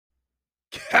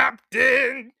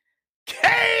Captain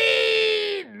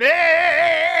Caveman!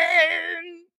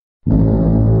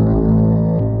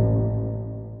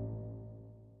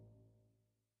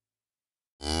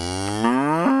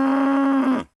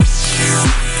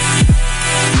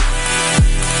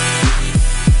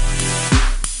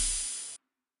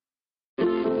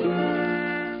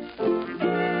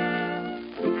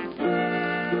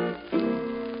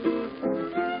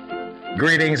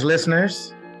 Greetings,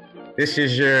 listeners. This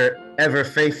is your ever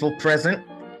faithful present,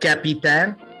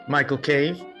 Capitan Michael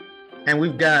Cave, and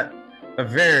we've got a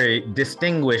very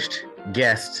distinguished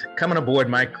guest coming aboard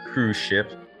my cruise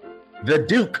ship, the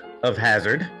Duke of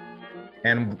Hazard.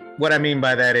 And what I mean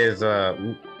by that is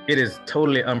it is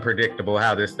totally unpredictable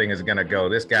how this thing is going to go.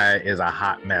 This guy is a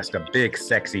hot mess, a big,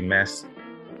 sexy mess.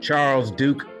 Charles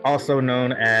Duke, also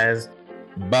known as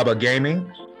Bubba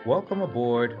Gaming. Welcome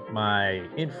aboard my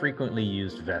infrequently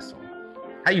used vessel.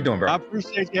 How you doing, bro? I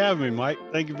appreciate you having me, Mike.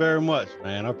 Thank you very much,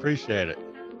 man. I appreciate it.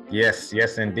 Yes,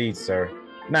 indeed, sir.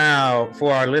 Now,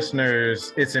 for our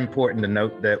listeners, it's important to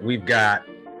note that we've got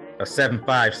a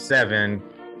 757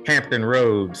 Hampton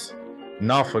Roads,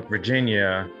 Norfolk,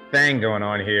 Virginia thing going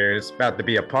on here. It's about to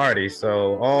be a party.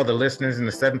 So all the listeners in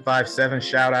the 757,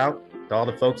 shout out to all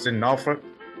the folks in Norfolk.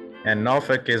 And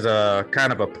Norfolk is a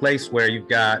kind of a place where you've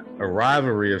got a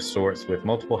rivalry of sorts with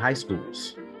multiple high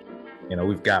schools. You know,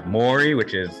 we've got Maury,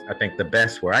 which is, I think, the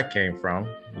best where I came from.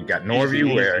 You got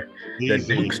Norview, where the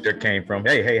Dukester came from.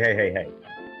 Hey.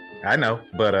 I know.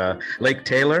 But Lake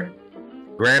Taylor,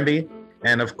 Granby,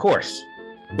 and of course,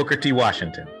 Booker T.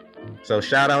 Washington. So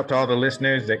shout out to all the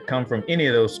listeners that come from any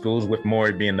of those schools, with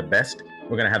Maury being the best.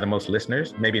 We're going to have the most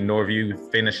listeners. Maybe Norview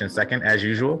finishing second, as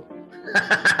usual.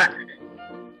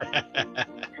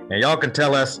 And y'all can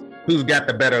tell us who's got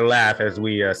the better laugh as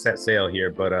we set sail here.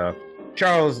 But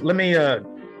Charles, let me,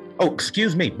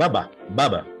 excuse me, Bubba.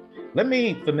 Let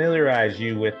me familiarize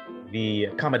you with the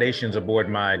accommodations aboard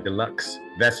my deluxe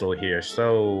vessel here.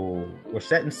 So we're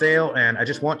setting sail, and I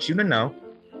just want you to know,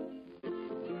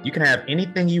 you can have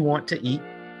anything you want to eat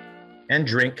and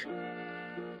drink,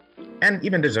 and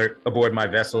even dessert aboard my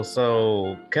vessel.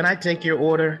 So can I take your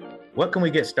order? What can we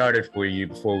get started for you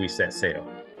before we set sail?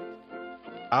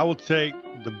 I will take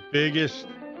the biggest,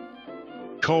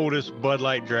 coldest Bud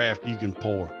Light draft you can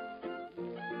pour.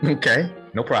 Okay,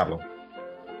 no problem.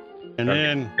 And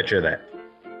then picture that.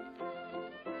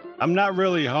 I'm not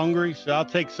really hungry, so I'll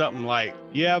take something like,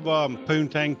 you have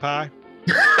poontang pie?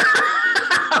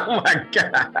 Oh my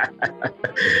God.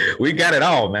 We got it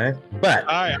all, man. But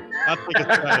all right, I'll take a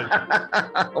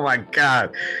salad. Oh my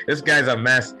God. This guy's a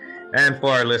mess. And for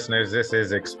our listeners, this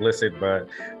is explicit, but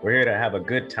we're here to have a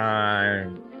good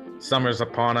time. Summer's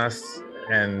upon us,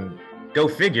 and go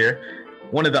figure,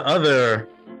 one of the other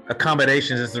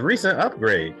accommodations is the recent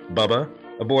upgrade, Bubba,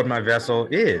 aboard my vessel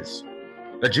is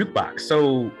a jukebox.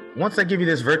 So once I give you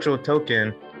this virtual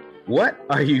token, what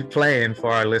are you playing for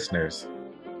our listeners?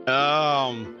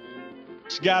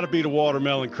 It's got to be the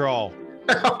Watermelon Crawl.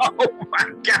 Oh my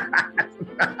God.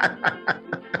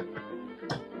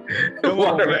 Come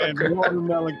on, man.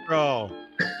 Watermelon Crawl.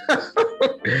 I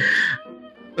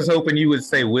was hoping you would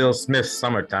say Will Smith's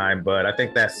Summertime, but I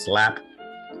think that slap.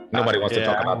 Nobody wants to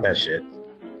talk about that shit.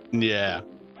 Yeah.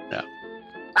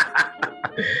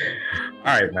 All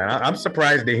right, man. I'm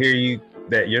surprised to hear you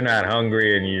that you're not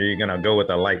hungry and you're gonna go with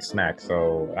a light snack.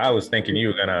 So I was thinking you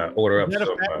were gonna order up. Is that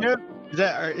a fat joke?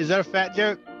 Is that a fat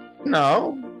joke?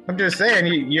 No, I'm just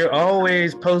saying you're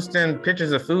always posting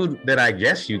pictures of food that I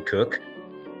guess you cook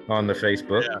on the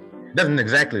Facebook. Yeah. Doesn't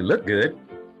exactly look good.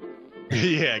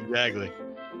 Yeah, exactly.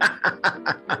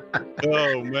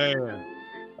 Oh man.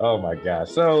 Oh my God.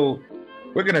 So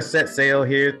we're gonna set sail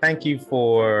here. Thank you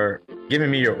for giving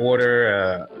me your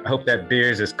order. I hope that beer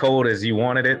is as cold as you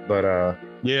wanted it, but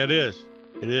yeah, it is.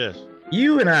 It is.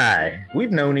 You and I,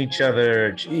 we've known each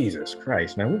other, Jesus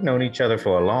Christ, man, we've known each other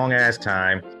for a long ass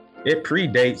time. It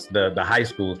predates the high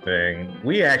school thing.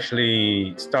 We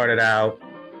actually started out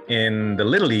in the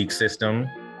Little League system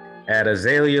at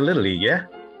Azalea Little League, yeah?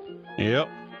 Yep.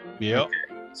 Okay.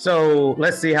 So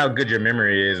let's see how good your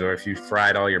memory is, or if you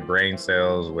fried all your brain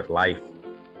cells with life.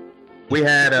 We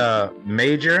had a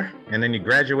major, and then you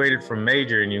graduated from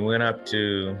major and you went up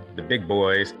to the big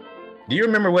boys. Do you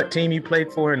remember what team you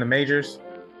played for in the majors?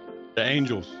 The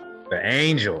Angels. The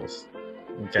Angels.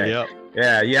 Okay. Yep.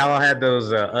 Yeah, y'all had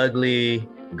those ugly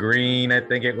green, I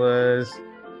think it was.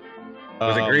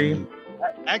 Was it green?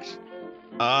 Actually,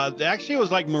 it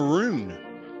was like maroon.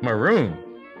 Maroon?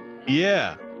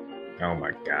 Yeah. Oh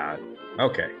my God.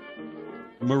 Okay.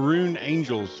 Maroon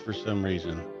Angels for some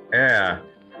reason. Yeah.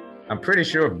 I'm pretty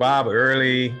sure Bob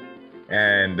Early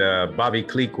and Bobby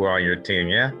Cleek were on your team,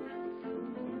 yeah?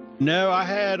 No, I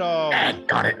had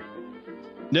Got it.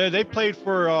 no, they played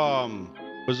for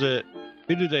was it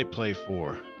who did they play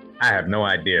for? I have no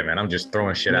idea, man. I'm just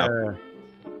throwing shit out.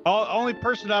 Only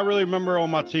person I really remember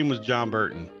on my team was John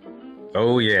Burton.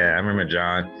 Oh yeah, I remember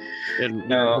John. And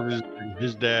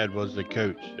his dad was the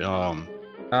coach.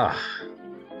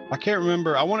 I can't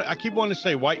remember. I keep wanting to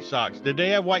say White Sox. Did they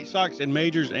have White Sox in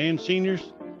majors and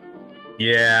seniors?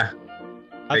 Yeah.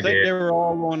 I think they were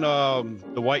all on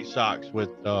the White Sox with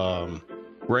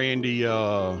Randy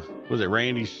was it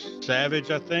Randy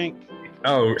Savage, I think?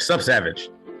 Oh, Sub Savage.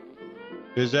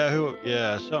 Is that who?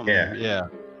 Yeah, something. Yeah.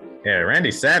 Yeah,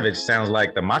 Randy Savage sounds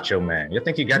like the Macho Man. You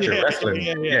think you got your wrestling?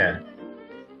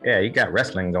 Yeah, you got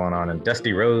wrestling going on. And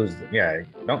Dusty Rhodes. Yeah,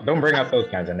 don't bring up those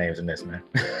kinds of names in this, man.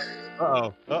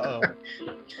 Uh-oh.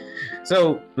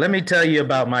 So let me tell you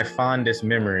about my fondest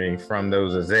memory from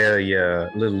those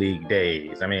Azalea Little League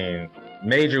days. I mean,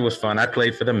 Major was fun. I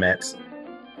played for the Mets.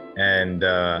 And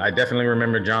I definitely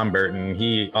remember John Burton.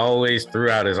 He always threw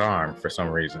out his arm for some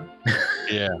reason.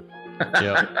 Yeah.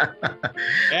 Yeah.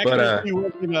 But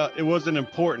it wasn't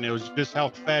important. It was just how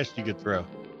fast you could throw.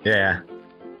 Yeah.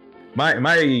 My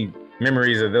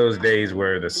memories of those days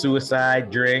were the suicide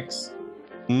drinks.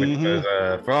 Because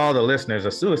for all the listeners,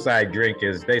 a suicide drink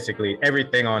is basically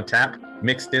everything on tap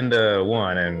mixed into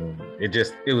one, and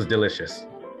it was delicious.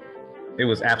 It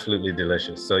was absolutely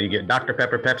delicious. So you get Dr.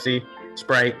 Pepper, Pepsi,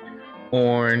 Sprite,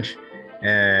 orange,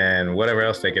 and whatever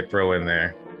else they could throw in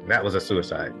there. That was a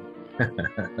suicide.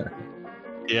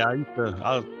 Yeah,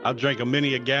 I drank a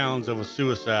many gallons of a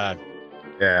suicide.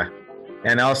 Yeah,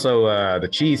 and also the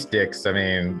cheese sticks. I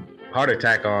mean, heart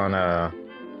attack on a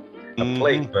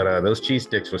plate, but those cheese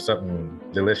sticks were something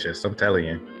delicious. I'm telling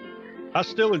you. I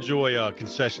still enjoy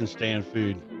concession stand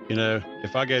food. You know,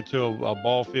 if I go to a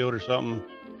ball field or something,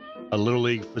 a little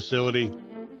league facility,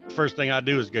 first thing I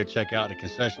do is go check out the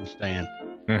concession stand.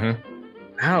 I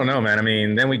don't know, man. I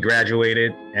mean, then we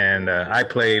graduated, and I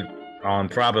played on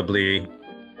probably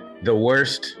the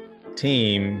worst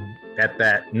team at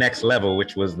that next level,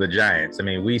 which was the Giants. I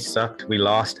mean, we sucked. We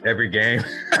lost every game.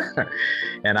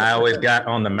 And I always got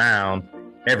on the mound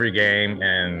every game.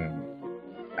 And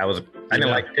I didn't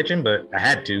like pitching, but I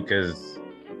had to because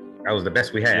I was the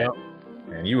best we had. Yep.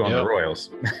 And you were on the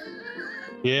Royals.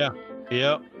 Yeah.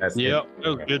 Yep.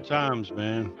 Those were good times,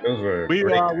 man. Those were we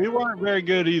weren't very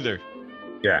good either.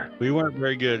 Yeah. We weren't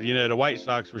very good. You know, the White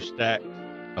Sox were stacked.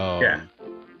 Yeah,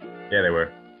 they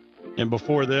were. And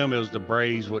before them, it was the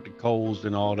Braves with the Coles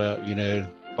and all that. You know,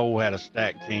 Cole had a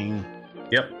stacked team.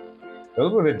 Yep.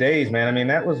 Those were the days, man. I mean,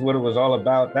 that was what it was all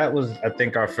about. That was, I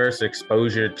think, our first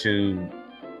exposure to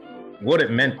what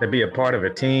it meant to be a part of a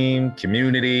team,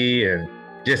 community, and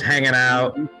just hanging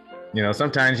out. You know,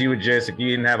 sometimes you would just, if you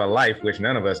didn't have a life, which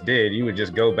none of us did, you would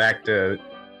just go back to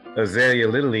Azalea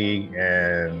Little League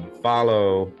and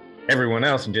follow everyone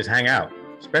else and just hang out,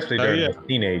 especially during the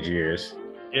teenage years.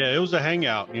 Yeah, it was a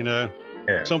hangout, you know.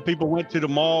 Yeah. Some people went to the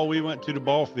mall, we went to the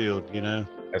ball field, you know.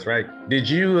 That's right. Did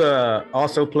you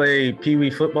also play Pee Wee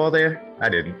football there? I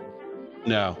didn't.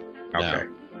 No. Okay.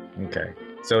 No. Okay.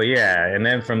 So yeah, and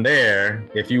then from there,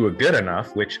 if you were good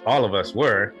enough, which all of us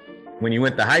were, when you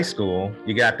went to high school,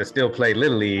 you got to still play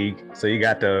Little League. So you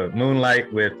got to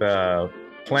moonlight with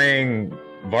playing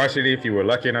varsity if you were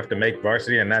lucky enough to make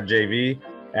varsity and not JV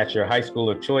at your high school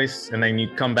of choice. And then you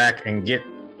come back and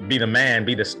be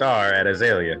the star at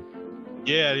Azalea.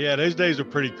 Yeah. Those days were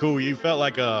pretty cool. You felt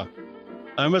like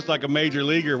almost like a major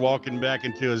leaguer walking back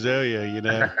into Azalea, you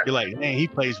know. You're like, man, he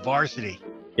plays varsity.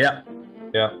 Yep.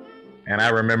 And I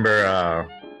remember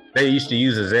they used to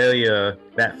use Azalea,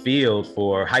 that field,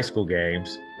 for high school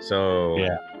games. So,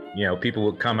 you know, people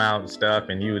would come out and stuff,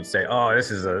 and you would say, oh,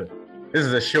 this is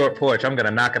a short porch. I'm going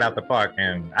to knock it out the park.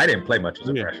 And I didn't play much as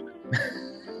a freshman.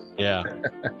 Yeah.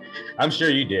 I'm sure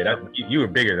you did. You were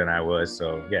bigger than I was,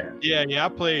 so yeah. Yeah. I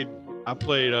played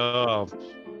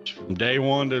from day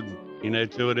one to, you know,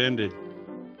 till it ended.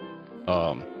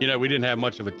 You know, we didn't have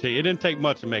much of a team. It didn't take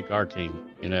much to make our team,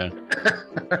 you know.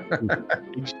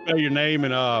 You spell your name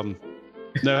and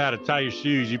know how to tie your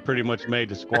shoes, you pretty much made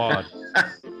the squad.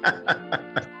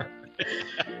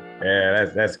 Yeah,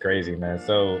 that's crazy, man.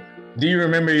 So, do you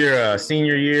remember your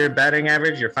senior year batting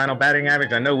average, your final batting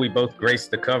average? I know we both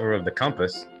graced the cover of the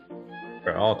Compass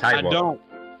for all tight ball.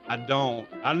 I don't.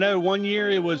 I know one year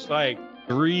it was like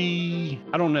 3,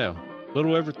 I don't know, a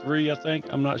little over 3, I think.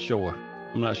 I'm not sure.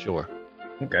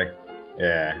 Okay.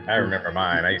 Yeah, I remember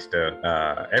mine. I used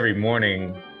to, every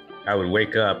morning I would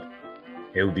wake up,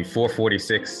 it would be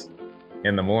 4:46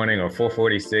 in the morning or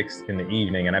 4:46 in the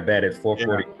evening, and I batted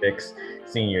 4:46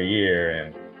 senior year,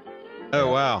 and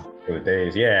Oh, wow. For the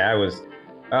days. Yeah, I was.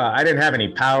 I didn't have any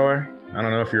power. I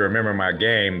don't know if you remember my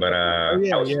game, but Oh,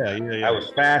 yeah. I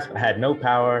was fast. I had no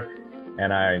power,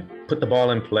 and I put the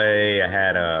ball in play. I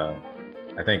had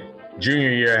I think junior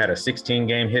year I had a 16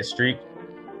 game hit streak.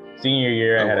 Senior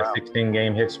year I Oh, had a wow. 16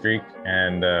 game hit streak,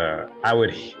 and I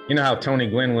would, you know how Tony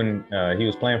Gwynn, when he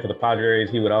was playing for the Padres,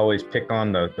 he would always pick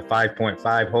on the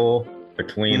 5.5 hole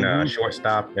between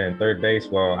shortstop and third base.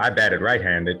 Well, I batted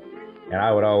right-handed, and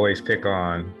I would always pick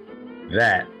on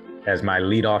that as my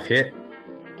leadoff hit.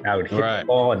 I would hit the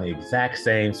ball in the exact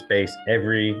same space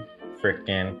every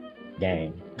freaking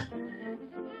game.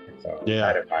 So I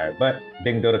admire it. But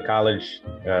didn't go to college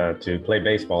to play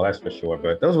baseball, that's for sure.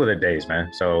 But those were the days,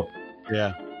 man. So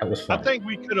yeah, that was fun. I think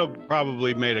we could have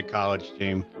probably made a college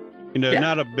team. You know,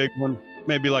 not a big one,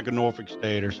 maybe like a Norfolk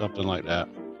State or something like that.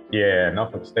 Yeah,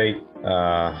 Norfolk State.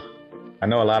 I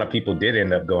know a lot of people did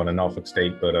end up going to Norfolk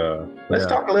State, but let's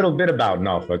talk a little bit about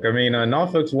Norfolk. I mean,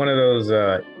 Norfolk's one of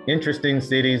those interesting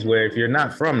cities where if you're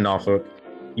not from Norfolk,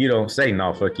 you don't say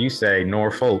Norfolk, you say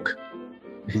Norfolk.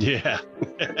 Yeah.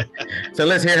 So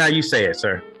let's hear how you say it,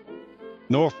 sir.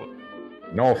 Norfolk.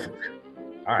 Norfolk.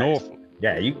 All right. Norfolk.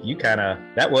 Yeah, you kind of,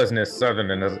 that wasn't as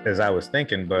southern as I was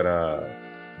thinking, but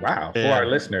wow. For our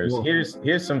listeners,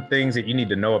 here's some things that you need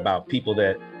to know about people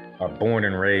that are born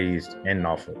and raised in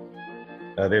Norfolk.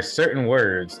 There's certain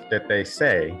words that they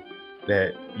say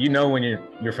that, you know, when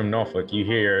you're from Norfolk, you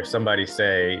hear somebody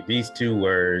say these two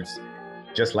words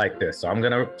just like this. So I'm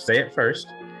gonna say it first,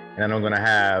 and then I'm gonna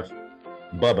have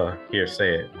Bubba here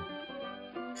say it.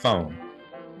 Phone.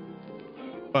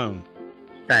 Phone.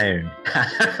 Phone.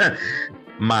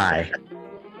 My.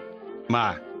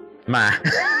 My. My.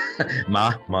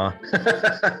 Ma. Ma.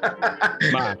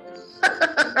 My.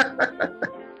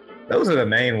 Those are the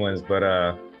main ones, but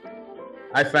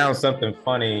I found something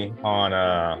funny on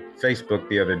Facebook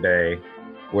the other day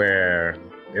where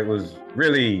it was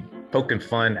really poking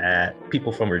fun at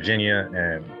people from Virginia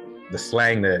and the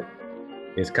slang that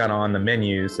is kind of on the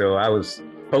menu. So I was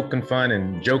poking fun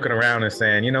and joking around and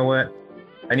saying, you know what?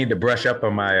 I need to brush up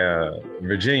on my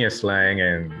Virginia slang.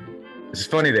 And it's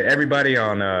funny that everybody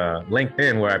on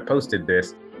LinkedIn where I posted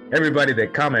this, everybody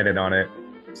that commented on it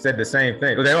said the same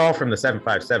thing. Well, they're all from the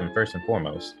 757 first and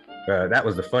foremost. That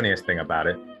was the funniest thing about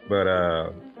it.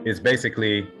 But it's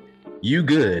basically, you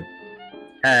good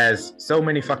has so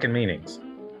many fucking meanings.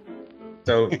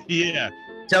 So yeah,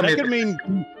 tell me.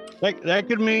 That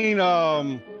could mean,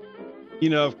 you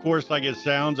know, of course, like it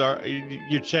sounds,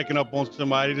 you're checking up on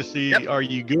somebody to see, are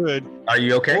you good? Are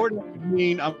you okay? Or that could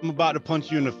mean I'm about to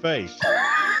punch you in the face.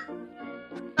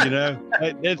 You know,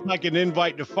 it's like an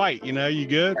invite to fight. You know, you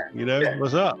good? You know,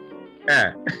 what's up?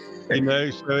 Yeah. You know,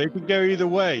 so it could go either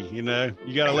way. You know,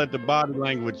 you got to let the body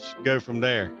language go from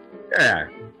there. Yeah.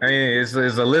 I mean, it's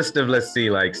a list of, let's see,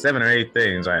 like 7 or 8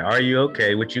 things. Like, are you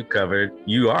okay? What you covered?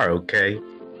 You are okay.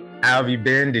 How have you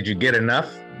been? Did you get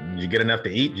enough? Did you get enough to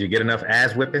eat? Did you get enough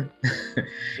ass whipping?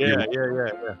 Yeah.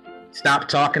 Stop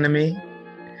talking to me.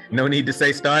 No need to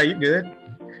say star. You good?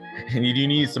 And you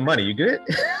need some money. You good?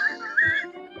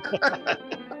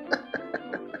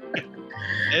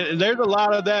 And there's a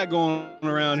lot of that going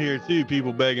around here too.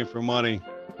 People begging for money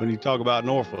when you talk about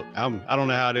Norfolk. I don't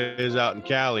know how it is out in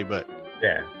Cali, but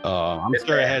yeah, I'm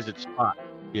sure it has its spot.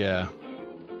 Yeah,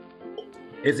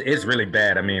 it's really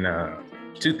bad. I mean,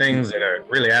 2 things that are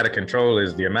really out of control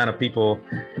is the amount of people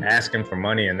asking for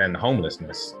money and then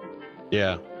homelessness.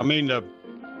 Yeah, I mean the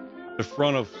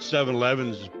front of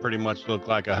 7-Elevens pretty much look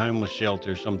like a homeless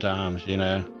shelter sometimes. You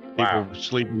know, people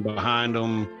sleeping behind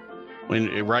them.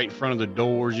 When right in front of the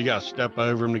doors, you got to step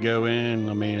over them to go in.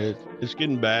 I mean, it's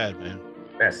getting bad, man.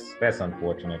 That's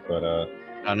unfortunate, but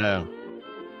I know.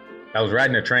 I was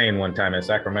riding a train one time in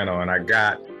Sacramento, and I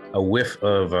got a whiff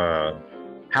of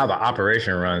how the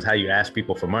operation runs, how you ask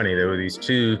people for money. There were these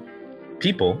 2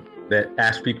 people that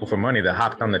asked people for money that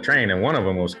hopped on the train, and one of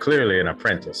them was clearly an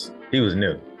apprentice. He was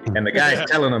new, and the guy's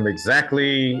telling them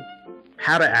exactly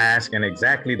how to ask and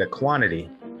exactly the quantity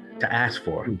to ask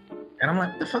for. And I'm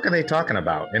like, what the fuck are they talking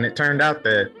about? And it turned out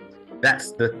that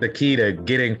that's the key to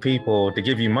getting people to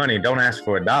give you money. Don't ask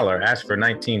for $1, ask for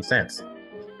 19 cents.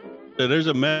 So there's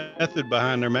a method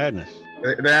behind their madness.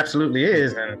 There absolutely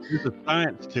is. And there's a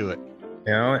science to it.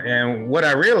 You know, and what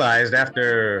I realized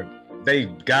after they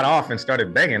got off and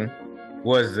started begging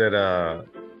was that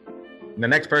the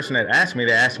next person that asked me,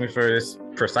 they asked me for this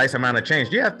precise amount of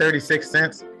change. Do you have 36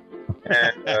 cents?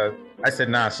 And I said,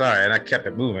 nah, sorry. And I kept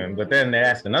it moving. But then they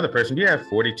asked another person, do you have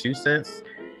 42 cents?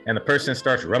 And the person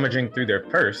starts rummaging through their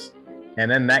purse. And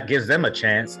then that gives them a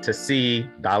chance to see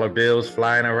dollar bills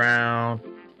flying around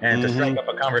and to strike up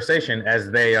a conversation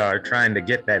as they are trying to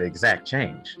get that exact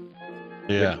change.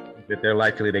 Yeah. That they're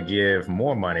likely to give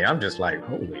more money. I'm just like,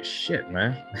 holy shit,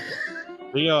 man.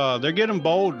 They're getting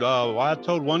bold. I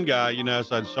told one guy, I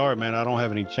said, sorry, man, I don't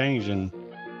have any change. And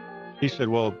he said,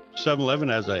 well, 7-Eleven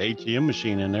has an ATM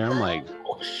machine in there. I'm like,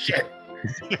 oh, shit.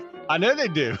 I know they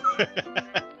do.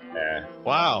 Yeah.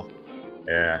 Wow.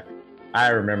 Yeah. I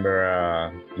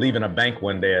remember leaving a bank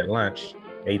one day at lunch,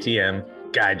 ATM,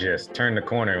 guy just turned the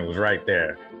corner and was right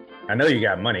there. I know you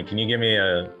got money. Can you give me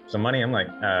some money? I'm like,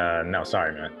 no,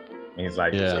 sorry, man. And he's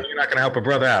like, so you're not going to help a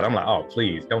brother out? I'm like, oh,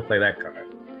 please, don't play that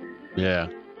card. Yeah.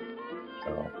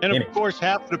 So, and of course,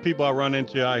 half of the people I run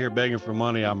into out here begging for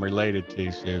money, I'm related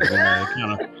to. So,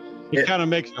 it kind of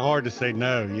makes it hard to say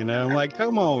no, I'm like,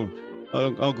 come on,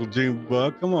 Uncle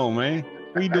Junebug, come on, man.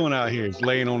 What are you doing out here? It's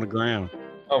laying on the ground.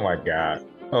 Oh my God.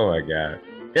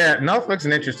 Yeah, Norfolk's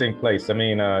an interesting place. I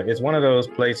mean, it's one of those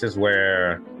places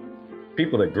where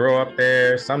people that grow up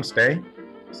there, some stay,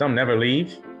 some never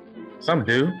leave, some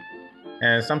do,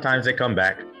 and sometimes they come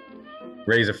back,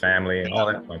 raise a family, and all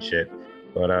that fun shit.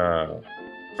 But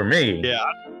for me,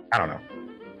 I don't know.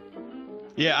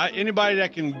 Yeah, anybody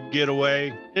that can get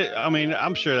away.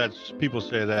 I'm sure that's people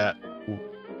say that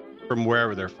from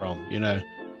wherever they're from, Yeah.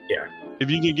 If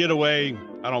you can get away,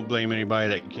 I don't blame anybody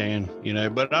that can,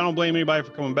 but I don't blame anybody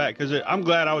for coming back because I'm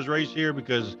glad I was raised here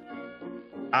because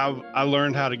I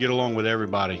learned how to get along with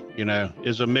everybody,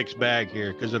 It's a mixed bag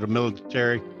here because of the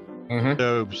military. Mm-hmm.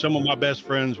 So some of my best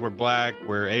friends were black,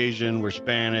 were Asian, were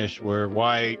Spanish, were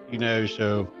white,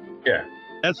 so yeah,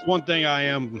 that's one thing I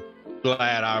am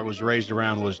glad I was raised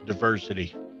around was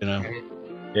diversity,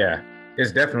 Yeah,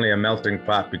 it's definitely a melting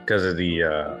pot because of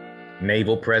the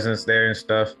naval presence there and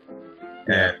stuff.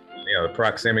 Yeah. And the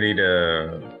proximity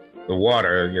to the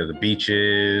water, the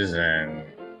beaches, and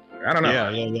I don't know.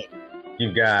 Yeah.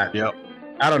 You've got. Yep.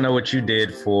 I don't know what you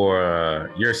did for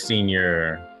your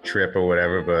senior trip or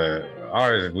whatever, but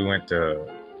ours we went to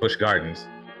Busch Gardens.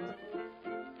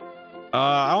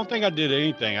 I don't think I did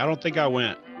anything. I don't think I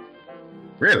went.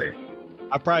 Really?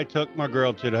 I probably took my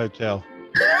girl to the hotel.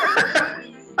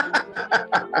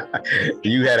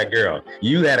 You had a girl.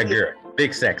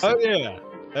 Big sexy.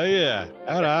 Oh yeah.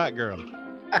 I had a hot girl.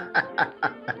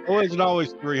 I wasn't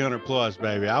always 300 plus,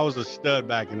 baby. I was a stud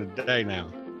back in the day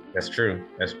now. That's true.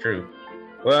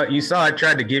 Well, you saw I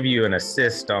tried to give you an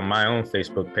assist on my own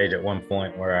Facebook page at one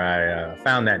point where I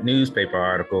found that newspaper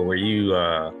article where you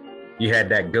had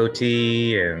that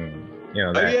goatee and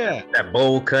that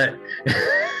bowl cut.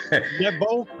 That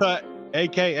bowl cut,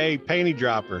 aka panty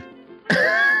dropper.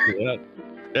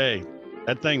 Hey,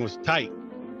 that thing was tight.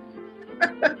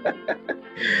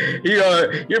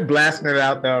 You're blasting it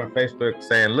out there on Facebook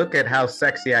saying, "Look at how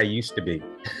sexy I used to be."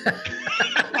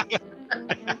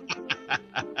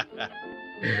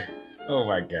 Oh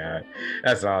my God,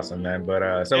 that's awesome, man. But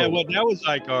that was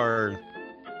like our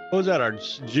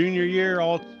junior year,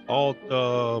 all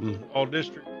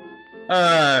district.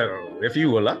 If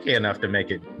you were lucky enough to make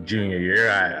it junior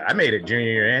year, I made it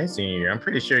junior year and senior year. I'm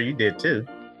pretty sure you did too.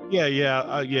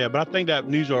 Yeah. But I think that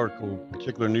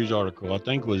particular news article, I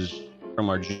think was from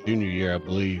our junior year, I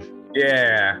believe.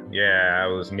 Yeah.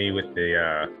 It was me with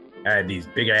I had these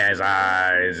big ass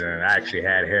eyes and I actually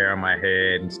had hair on my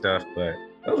head and stuff, but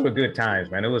those were good times,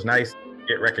 man. It was nice to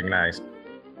get recognized.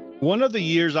 One of the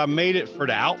years I made it for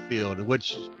the outfield,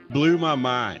 which blew my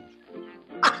mind.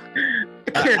 I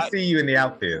can't see you in the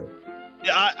outfield.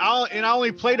 I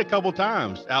only played a couple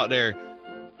times out there,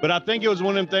 but I think it was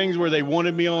one of them things where they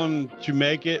wanted me on to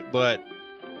make it, but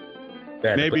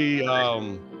maybe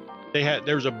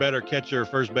there was a better catcher,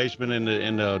 first baseman in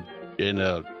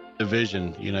the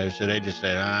division, so they just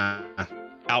said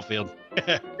outfield.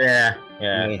 Yeah.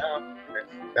 No,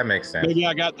 that makes sense. Maybe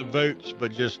I got the votes,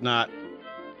 but just not,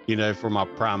 for my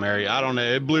primary. I don't know.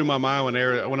 It blew my mind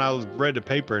when I read the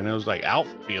paper and it was like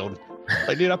outfield.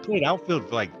 Like, dude, I played outfield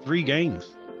for like 3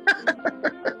 games.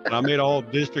 And I made all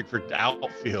district for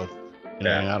outfield.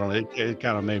 Yeah. I don't know. It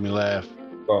kind of made me laugh.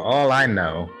 Well, all I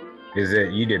know is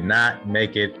that you did not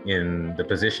make it in the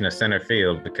position of center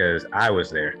field because I was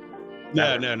there.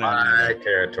 No. My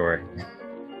territory.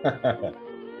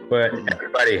 But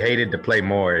everybody hated to play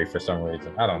Maury for some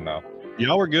reason. I don't know.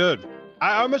 Y'all were good.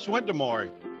 I almost went to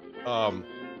Maury.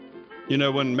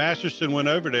 When Masterson went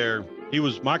over there, he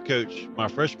was my coach my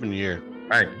freshman year.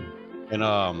 Right.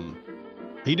 And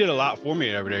he did a lot for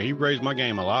me over there. He raised my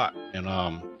game a lot.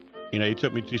 And he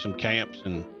took me to some camps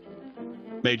and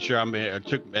made sure I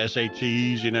took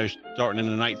SATs, starting in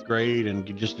the 9th grade and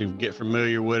just to get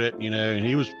familiar with it,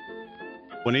 and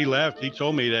when he left, he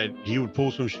told me that he would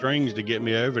pull some strings to get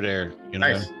me over there,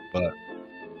 Nice. But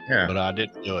Yeah. but I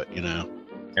didn't do it, you know.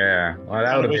 Yeah. Well,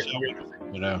 that I would have wish been, I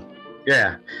would, you know.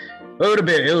 yeah. It would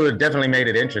have definitely made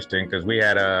it interesting because we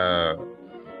had a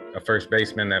first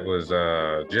baseman that was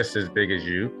just as big as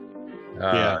you,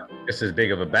 Yeah. just as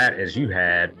big of a bat as you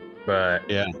had. But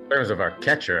Yeah. in terms of our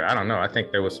catcher, I don't know. I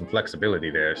think there was some flexibility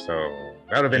there. So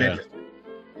that would have been Yeah. interesting.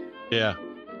 Yeah.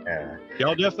 Yeah.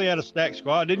 Y'all definitely had a stacked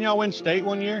squad. Didn't y'all win state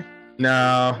one year?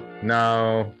 No.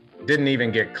 Didn't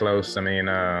even get close. I mean,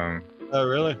 Oh,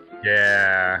 really?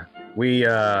 yeah. We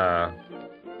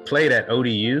played at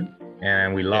ODU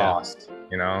and we lost,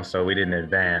 you know, so we didn't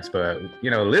advance. But, you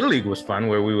know, Little League was fun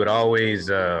where we would always,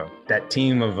 that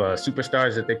team of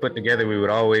superstars that they put together, we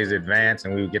would always advance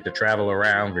and we would get to travel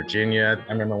around Virginia.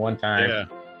 I remember one time. Yeah.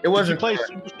 It wasn't. Did you play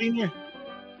Super Senior?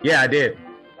 Yeah, I did.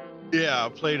 Yeah, I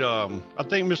played. I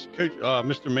think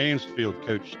Mr. Mansfield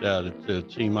coached at the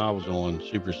team I was on,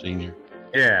 Super Senior.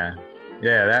 Yeah.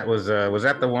 That was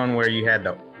that the one where you had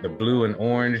the blue and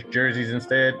orange jerseys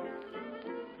instead?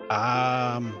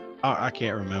 I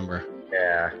can't remember.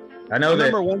 Yeah, I I know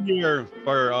that. remember one year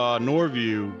for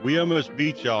Norview, we almost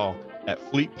beat y'all at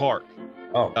Fleet Park.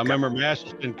 Oh, I remember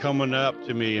Masterson coming up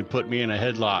to me and put me in a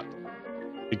headlock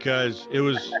because it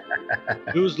was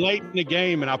late in the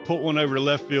game and I put one over the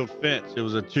left field fence. It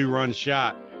was a 2-run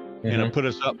shot and it put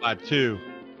us up by 2.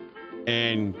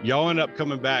 And y'all ended up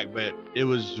coming back, but it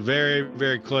was very,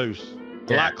 very close.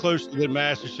 A lot closer than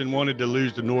Masterson wanted to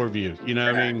lose to Norview. You know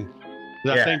what I mean?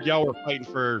 I think y'all were fighting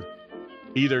for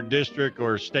either district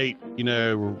or state, you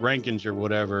know, rankings or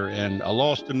whatever. And a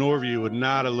loss to Norview would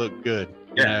not have looked good.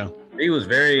 You know? He was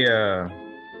very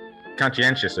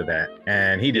conscientious of that,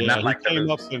 and he did not like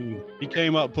he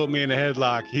came up, put me in a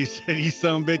headlock. He said, "You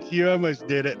son of a bitch, you almost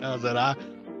did it." And I said,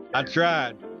 I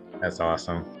tried. That's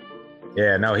awesome.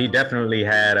 Yeah, no, he definitely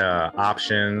had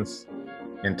options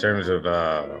in terms of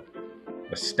a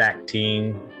stacked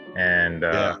team, and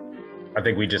I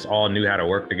think we just all knew how to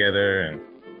work together. And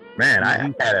man,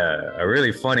 I had a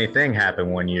really funny thing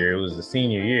happen one year. It was the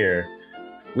senior year.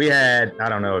 We had, I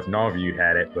don't know if Norview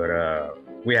had it, but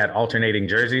we had alternating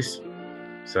jerseys.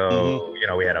 So, you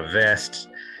know, we had a vest,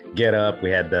 get up,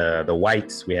 we had the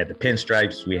whites, we had the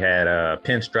pinstripes, we had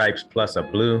pinstripes plus a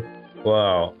blue.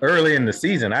 Well, early in the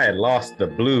season, I had lost the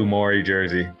blue Maury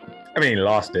jersey. I mean,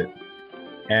 lost it.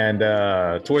 And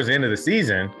towards the end of the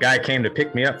season, guy came to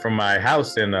pick me up from my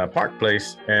house in Park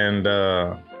Place. And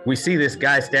we see this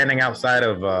guy standing outside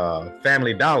of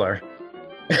Family Dollar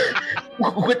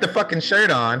with the fucking shirt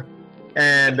on.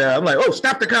 And I'm like, oh,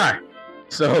 stop the car.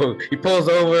 So he pulls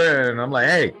over and I'm like,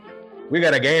 hey, we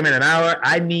got a game in an hour.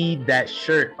 I need that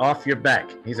shirt off your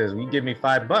back. He says, well, you give me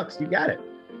 $5, you got it.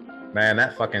 Man,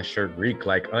 that fucking shirt reeked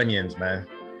like onions, man.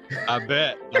 I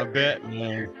bet,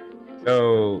 man.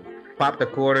 So popped a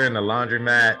quarter in the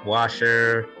laundromat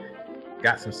washer,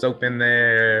 got some soap in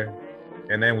there,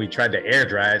 and then we tried to air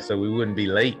dry it so we wouldn't be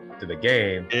late to the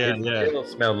game. It still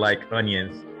smelled like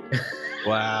onions.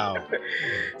 Wow.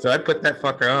 So I put that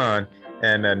fucker on,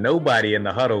 and nobody in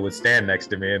the huddle would stand next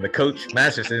to me, and the coach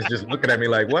Masterson's just looking at me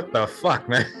like, what the fuck,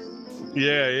 man?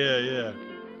 Yeah.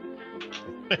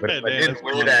 But if I didn't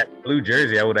wear that blue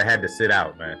jersey, I would have had to sit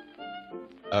out, man.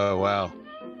 Oh, wow.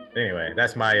 Anyway,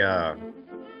 that's my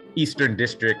Eastern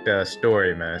District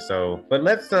story, man. So, but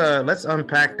let's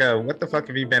unpack what the fuck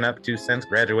have you been up to since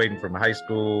graduating from high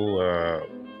school?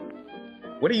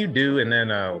 What do you do, and then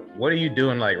what are you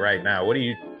doing like right now? What are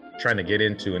you trying to get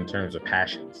into in terms of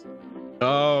passions?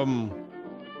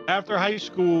 After high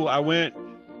school, I went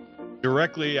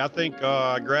directly. I think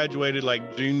I graduated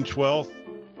like June 12th,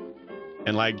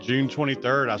 and like June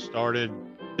 23rd, I started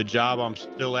the job I'm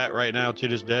still at right now to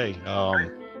this day. Wow.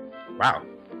 I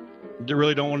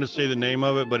really don't want to say the name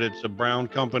of it, but it's a Brown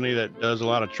company that does a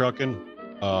lot of trucking.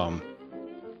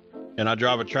 And I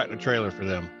drive a tractor trailer for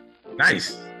them.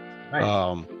 Nice.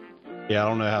 Yeah, I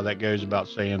don't know how that goes about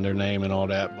saying their name and all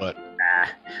that, but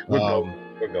we're golden.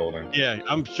 We're golden. Yeah,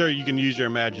 I'm sure you can use your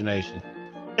imagination.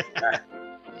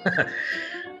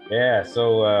 Yeah,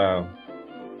 so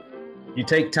you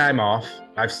take time off.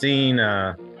 I've seen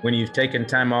when you've taken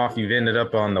time off, you've ended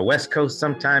up on the West Coast.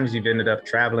 Sometimes you've ended up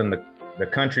traveling the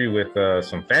country with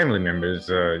some family members.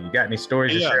 You got any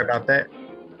stories to share about that?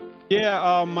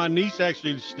 Yeah, my niece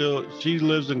actually she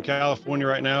lives in California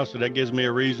right now, so that gives me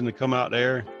a reason to come out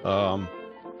there.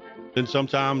 Then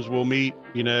sometimes we'll meet,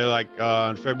 you know, like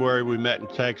in February we met in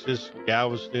Texas,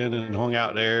 Galveston, and hung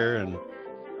out there, and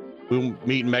we'll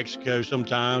meet in Mexico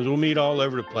sometimes. We'll meet all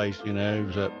over the place, you know.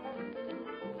 So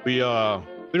we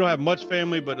don't have much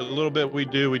family, but a little bit we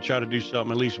do. We try to do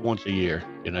something at least once a year,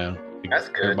 you know. That's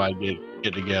good. Everybody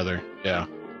get together. Yeah.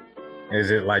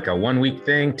 Is it like a 1 week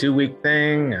thing, 2 week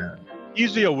thing?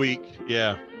 Usually a week.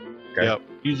 Yeah. Okay. Yep.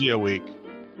 Usually a week.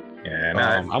 Yeah.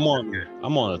 I'm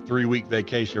on a 3-week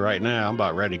vacation right now. I'm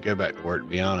about ready to go back to work, to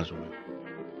be honest with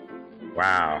you.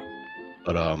 Wow.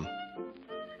 But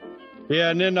yeah,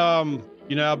 and then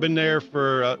I've been there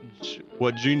for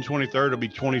June 23rd will be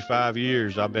 25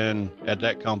 years. I've been at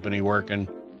that company working,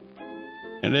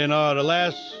 and then the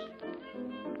last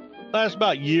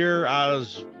about year, I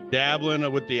was dabbling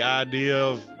with the idea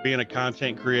of being a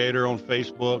content creator on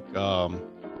Facebook.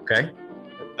 Okay.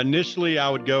 Initially, I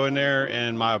would go in there,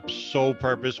 and my sole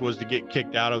purpose was to get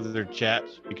kicked out of their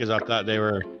chats because I thought they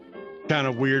were kind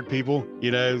of weird people,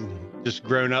 just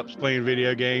grown-ups playing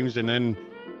video games, and then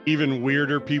even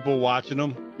weirder people watching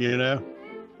them,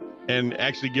 and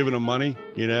actually giving them money,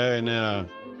 and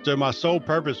so my sole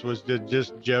purpose was to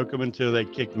just joke them until they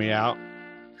kicked me out.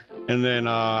 And then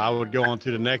I would go on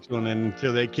to the next one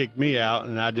until they kicked me out,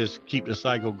 and I just keep the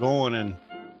cycle going. And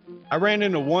I ran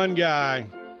into one guy.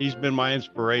 He's been my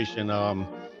inspiration.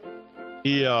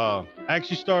 He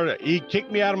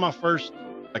kicked me out of my first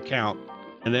account,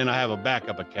 and then I have a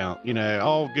backup account.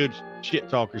 All good shit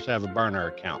talkers have a burner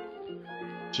account.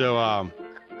 So I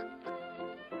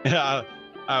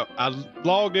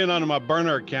logged in onto my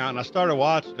burner account, and I started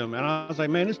watching him, and I was like,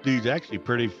 man, this dude's actually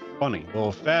pretty funny.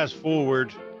 Well, fast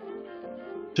forward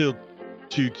to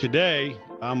today,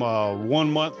 I'm a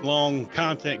 1-month-long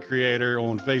content creator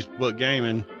on Facebook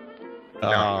Gaming.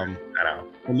 And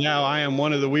now I am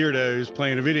one of the weirdos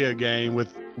playing a video game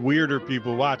with weirder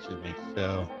people watching me.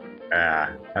 So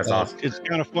that's awesome. It's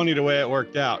kind of funny the way it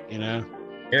worked out,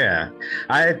 Yeah.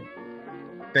 I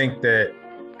think that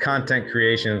content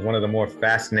creation is one of the more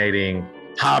fascinating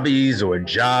hobbies or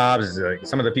jobs.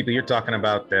 Some of the people you're talking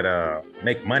about that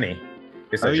make money.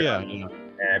 It's a job.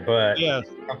 But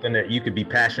something that you could be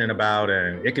passionate about,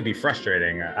 and it could be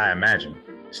frustrating, I imagine,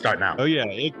 starting out. Oh yeah,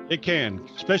 it can,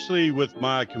 especially with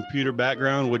my computer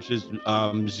background, which is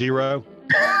zero.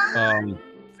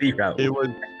 Zero. It was.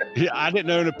 I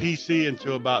didn't own a PC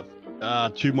until about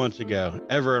 2 months ago,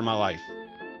 ever in my life.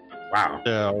 Wow.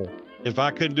 So if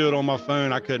I couldn't do it on my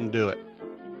phone, I couldn't do it.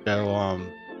 So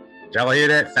did y'all hear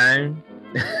that sound?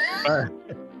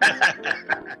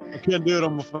 I couldn't do it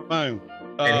on my phone.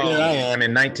 And here I am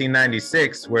in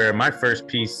 1996, where my first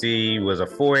PC was a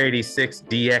 486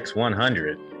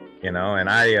 DX100, and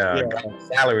I got a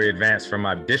salary advance from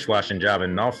my dishwashing job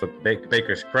in Norfolk,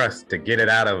 Baker's Crust, to get it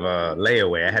out of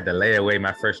layaway. I had to lay away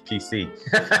my first PC.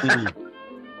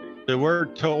 So we're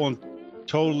on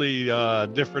totally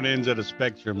different ends of the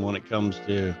spectrum when it comes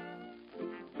to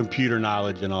computer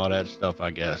knowledge and all that stuff,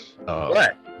 I guess.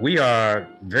 But we are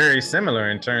very similar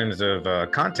in terms of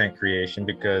content creation,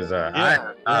 because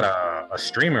I'm not a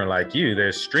streamer like you.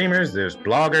 There's streamers, there's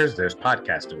bloggers, there's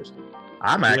podcasters.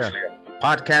 I'm actually a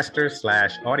podcaster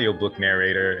 / audiobook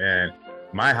narrator, and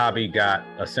my hobby got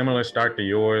a similar start to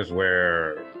yours,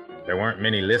 where there weren't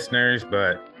many listeners,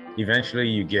 but eventually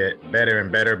you get better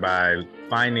and better by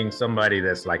finding somebody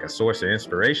that's like a source of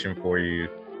inspiration for you,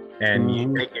 and you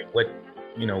make it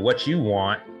what you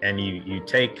want, and you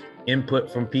take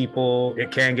input from people.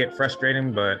 It can get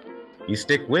frustrating, but you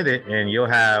stick with it, and you'll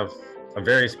have a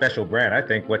very special brand. I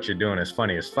think what you're doing is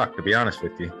funny as fuck, to be honest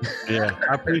with you. Yeah,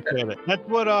 I appreciate it. That's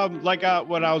what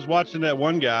when I was watching that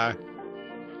one guy,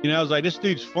 I was like, this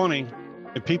dude's funny,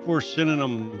 and people were sending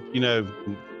him,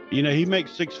 he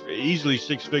makes easily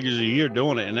six figures a year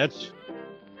doing it, and that's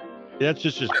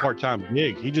just his part-time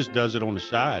gig. He just does it on the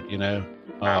side,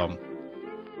 Wow.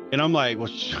 And I'm like, well,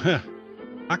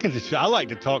 I like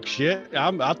to talk shit.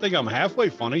 I think I'm halfway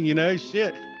funny,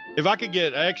 shit. If I could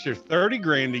get an extra 30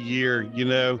 grand a year,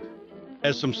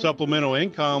 as some supplemental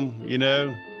income,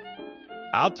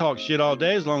 I'll talk shit all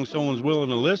day as long as someone's willing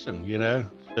to listen,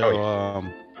 So,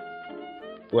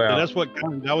 Well,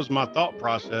 that was my thought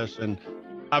process. And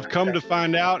I've come to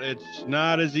find out it's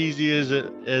not as easy as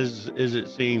it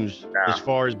seems, as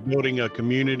far as building a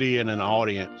community and an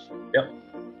audience. Yep.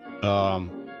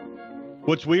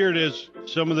 What's weird is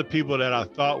some of the people that I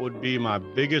thought would be my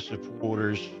biggest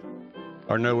supporters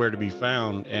are nowhere to be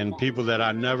found, and people that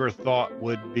I never thought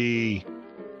would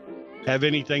have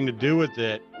anything to do with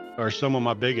it are some of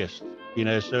my biggest.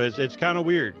 So it's kind of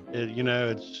weird.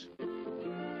 It's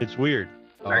weird.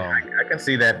 I can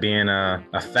see that being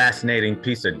a fascinating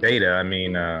piece of data. I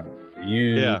mean,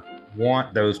 you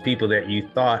want those people that you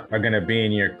thought are going to be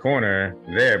in your corner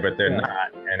there, but they're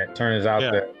not, and it turns out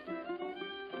that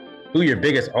who your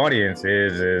biggest audience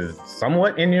is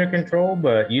somewhat in your control,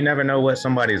 but you never know what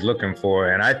somebody's looking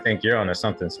for. And I think you're onto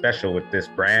something special with this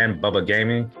brand, Bubba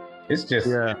Gaming. It's just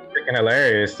freaking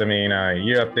hilarious. I mean,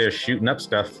 you're up there shooting up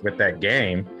stuff with that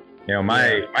game, You know,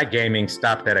 my gaming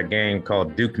stopped at a game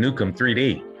called Duke Nukem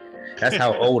 3D. That's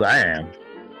how old I am.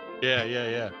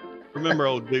 Yeah. Remember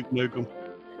old Duke Nukem?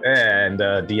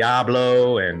 And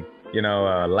Diablo, and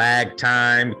lag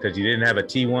time because you didn't have a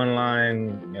T1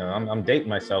 line. You know, I'm dating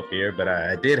myself here, but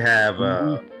I did have.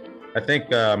 I think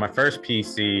my first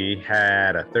PC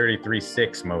had a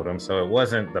 33.6 modem, so it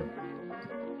wasn't the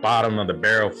bottom of the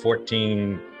barrel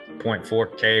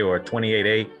 14.4K or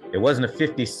 28.8. It wasn't a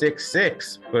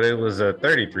 56.6, but it was a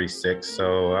 33.6.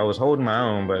 So I was holding my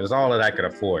own, but it's all that I could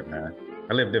afford, man.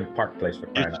 I lived in Park Place for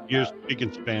crying out loud. You're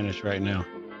speaking Spanish right now.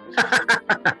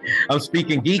 I'm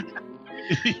speaking geek.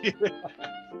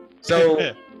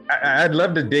 So I'd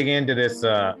love to dig into this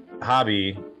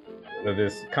hobby,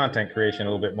 this content creation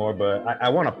a little bit more, but I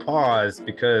want to pause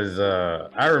because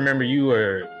I remember you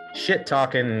were shit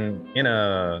talking in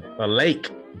a lake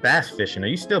bass fishing. Are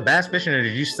you still bass fishing, or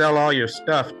did you sell all your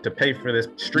stuff to pay for this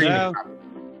streaming?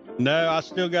 No, I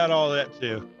still got all that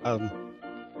too.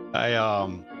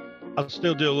 I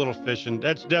still do a little fishing.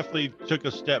 That's definitely took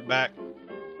a step back.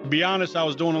 To be honest, I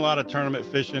was doing a lot of tournament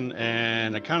fishing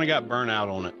and I kind of got burnt out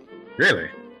on it. Really?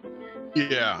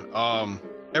 Yeah.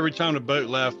 Every time the boat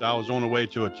left, I was on the way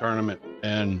to a tournament,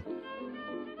 and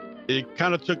it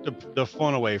kind of took the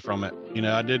fun away from it. You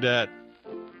know, I did that.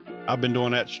 I've been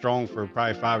doing that strong for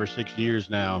probably 5 or 6 years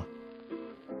now.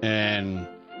 And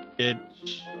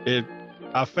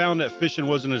I found that fishing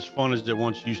wasn't as fun as it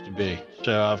once used to be.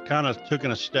 So I've kind of taken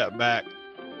a step back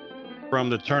from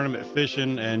the tournament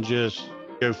fishing and just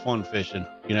go fun fishing,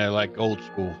 you know, like old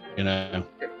school, you know,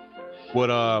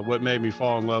 what made me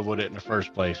fall in love with it in the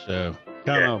first place. So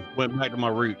kind of went back to my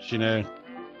roots, you know.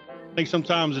 I think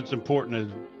sometimes it's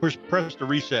important to press the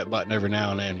reset button every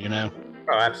now and then, you know.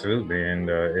 Oh, absolutely. And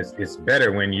it's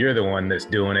better when you're the one that's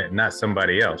doing it, not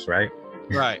somebody else, right?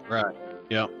 Right.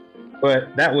 Yeah.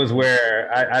 But that was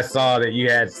where I saw that you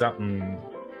had something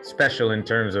special in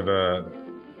terms of a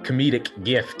comedic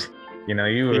gift. You know,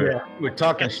 you were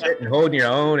talking shit and holding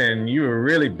your own, and you were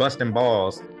really busting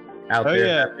balls out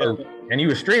there. Yeah. And you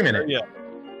were streaming it. Yeah.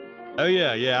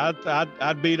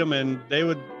 I'd beat them, and they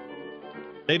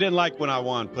didn't like when I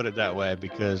won, put it that way,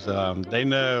 because they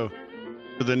know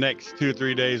for the next 2 or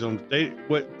 3 days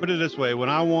put it this way, when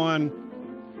I won,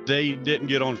 they didn't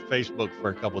get on Facebook for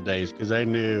a couple of days because they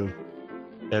knew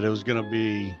that it was going to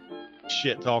be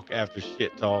shit talk after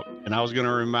shit talk, and I was going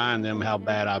to remind them how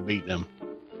bad I beat them.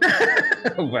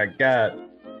 Oh my God.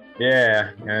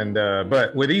 Yeah. And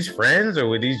but were these friends, or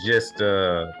were these just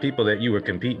people that you were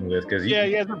competing with? Because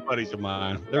they're buddies of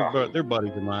mine. They're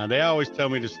buddies of mine. They always tell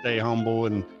me to stay humble,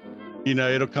 and you know,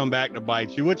 it'll come back to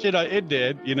bite you, which it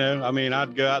did. You know, I mean,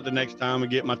 I'd go out the next time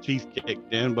and get my teeth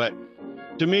kicked in, but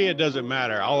to me, it doesn't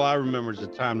matter. All I remember is the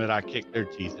time that I kicked their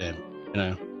teeth in, you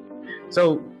know.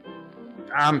 So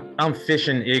I'm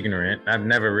fishing ignorant. I've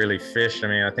never really fished. I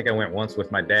mean, I think I went once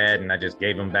with my dad, and I just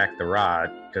gave him back the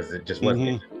rod because it just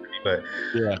wasn't. But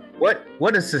yeah,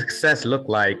 what does success look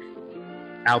like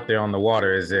out there on the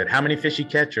water? Is it how many fish you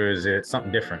catch, or is it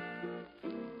something different?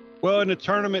 Well, in the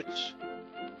tournaments,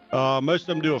 most of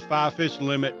them do a 5-fish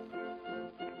limit,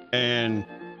 and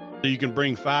so you can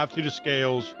bring 5 to the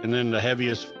scales, and then the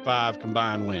heaviest 5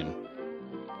 combined win.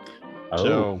 Oh.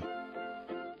 So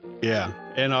yeah,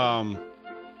 and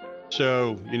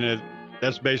so you know,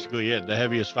 that's basically it. The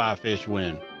heaviest 5 fish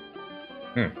win.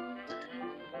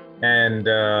 And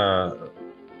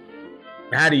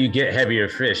how do you get heavier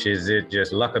fish? Is it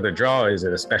just luck of the draw? Is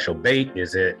it a special bait?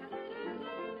 Is it?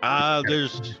 I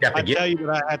tell you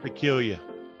that I have to kill you.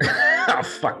 Oh,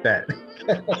 fuck that.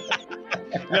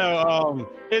 No,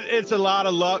 it's a lot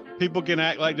of luck. People can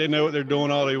act like they know what they're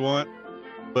doing all they want,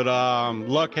 but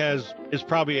luck it's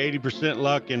probably 80%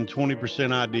 luck and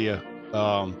 20% idea.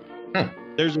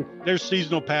 There's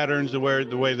seasonal patterns to where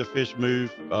the way the fish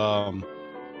move,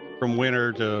 from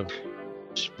winter to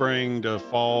spring to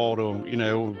fall to, you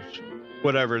know,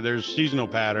 whatever. There's seasonal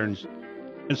patterns,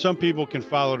 and some people can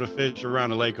follow the fish around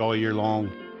the lake all year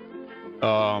long.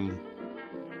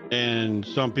 And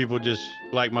some people, just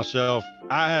like myself,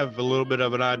 I have a little bit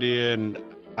of an idea, and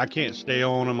I can't stay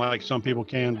on them like some people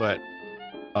can, but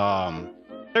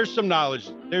there's some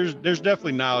knowledge. There's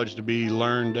definitely knowledge to be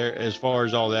learned there as far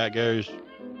as all that goes.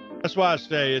 That's why I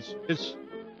say it's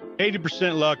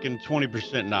 80% luck and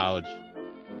 20% knowledge,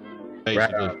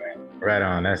 basically. Right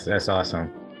on. That's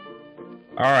awesome.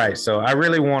 All right, so I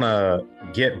really want to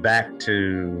get back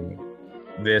to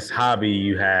this hobby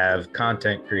you have,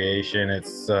 content creation.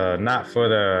 It's not for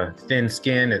the thin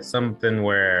skin. It's something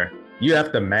where you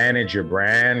have to manage your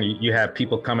brand. You have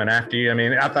people coming after you. I mean,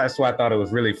 that's why I thought it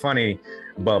was really funny,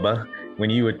 Bubba, when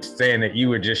you were saying that you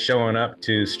were just showing up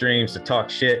to streams to talk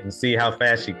shit and see how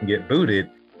fast you can get booted,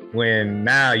 when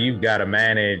now you've got to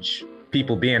manage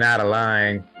people being out of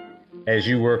line as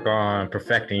you work on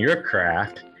perfecting your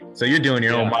craft. So you're doing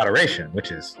your own moderation,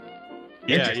 which is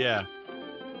yeah.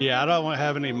 I don't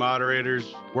have any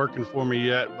moderators working for me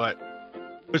yet, but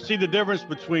see, the difference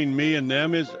between me and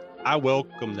them is I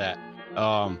welcome that.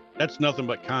 That's nothing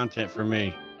but content for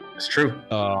me. It's true.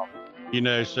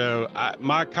 So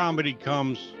my comedy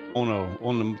comes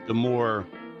on the more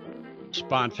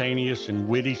spontaneous and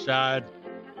witty side.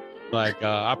 Like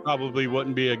I probably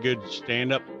wouldn't be a good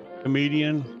stand-up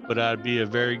comedian, but I'd be a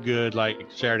very good like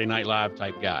Saturday Night Live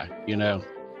type guy.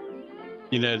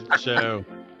 So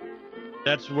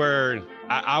that's where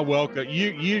I welcome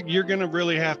you. You're gonna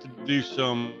really have to do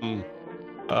something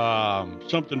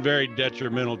very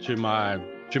detrimental to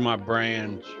my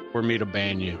brand for me to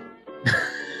ban you.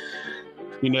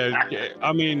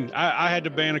 I mean, I had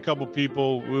to ban a couple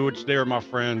people, which they were my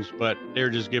friends, but they were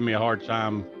just giving me a hard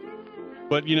time.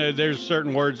 But there's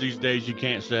certain words these days you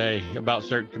can't say about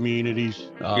certain communities.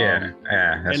 That's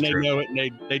and they true. know it,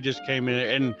 and they just came in,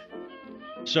 and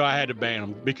so I had to ban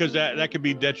them because that could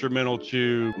be detrimental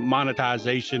to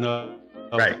monetization of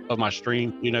my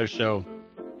stream. So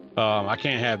I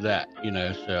can't have that.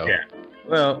 So yeah.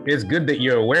 Well, it's good that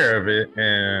you're aware of it,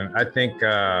 and I think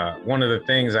one of the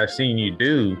things I've seen you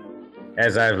do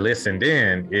as I've listened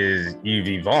in is you've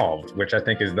evolved, which I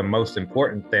think is the most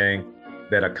important thing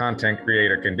that a content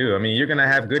creator can do. I mean, you're gonna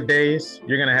have good days.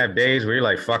 You're gonna have days where you're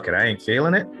like, "Fuck it, I ain't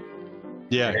feeling it."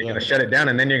 Yeah, you're gonna shut it down,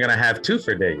 and then you're gonna have 2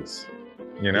 for days.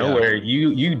 Where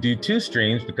you do 2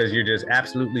 streams because you're just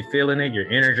absolutely feeling it. You're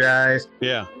energized.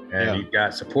 And you've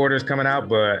got supporters coming out,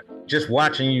 but just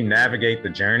watching you navigate the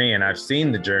journey, and I've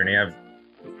seen the journey. I've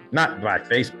not by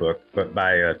Facebook, but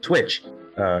by Twitch.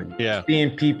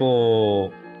 Seeing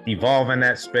people evolve in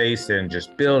that space and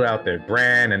just build out their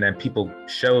brand, and then people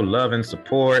show love and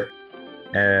support,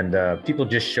 and people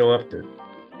just show up to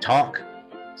talk.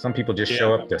 Some people just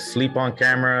show up to sleep on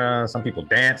camera. Some people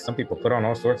dance. Some people put on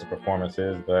all sorts of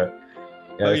performances. But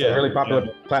it's a really popular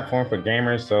platform for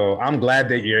gamers. So I'm glad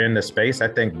that you're in the space. I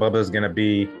think Bubba's going to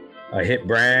be a hit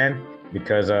brand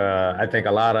because I think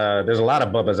there's a lot of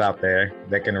Bubbas out there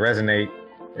that can resonate.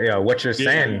 What you're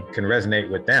saying can resonate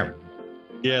with them.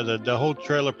 Yeah, the whole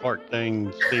trailer park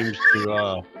thing seems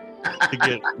to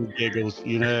get some giggles.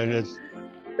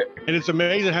 And it's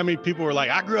amazing how many people were like,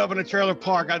 I grew up in a trailer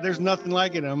park. There's nothing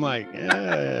like it. And I'm like,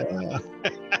 yeah.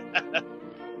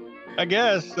 I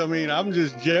guess. I mean, I'm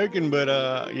just joking, but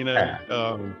but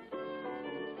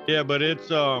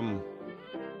it's I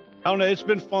don't know. It's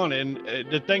been fun, and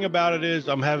the thing about it is,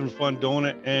 I'm having fun doing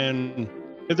it. And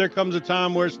if there comes a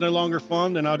time where it's no longer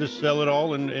fun, then I'll just sell it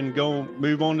all and go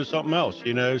move on to something else.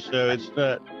 So it's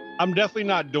I'm definitely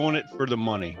not doing it for the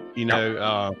money.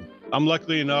 I'm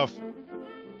lucky enough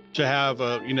to have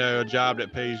a job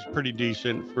that pays pretty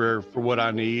decent for what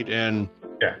I need, and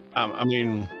I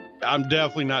mean, I'm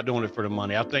definitely not doing it for the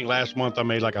money. I think last month I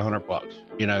made like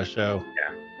 $100, so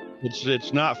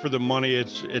it's not for the money.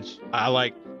 It's I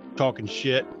like talking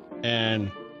shit,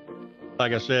 and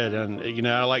like I said, and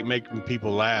I like making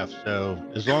people laugh. So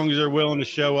as long as they're willing to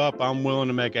show up, I'm willing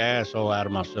to make an asshole out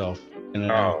of myself.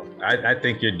 I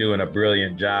think you're doing a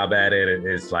brilliant job at it.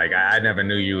 It's like I never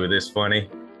knew you were this funny.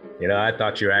 I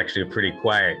thought you were actually a pretty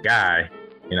quiet guy.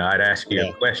 I'd ask you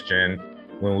a question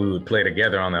when we would play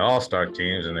together on the all-star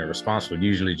teams, and the response would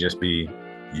usually just be,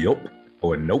 yup,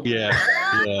 or nope. Yeah.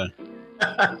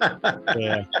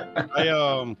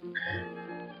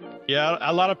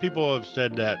 A lot of people have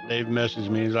said that. They've messaged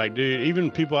me. It's like, dude, even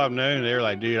people I've known, they're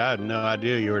like, dude, I had no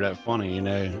idea you were that funny,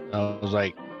 I was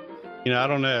like, I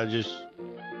don't know, just,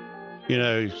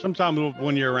 sometimes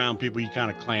when you're around people, you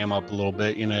kind of clam up a little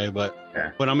bit, but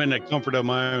when I'm in the comfort of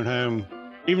my own home,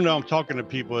 even though I'm talking to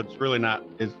people, it's really not,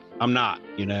 I'm not,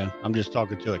 I'm just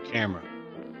talking to a camera.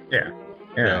 Yeah.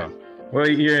 Well,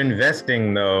 you're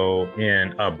investing though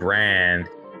in a brand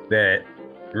that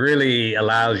really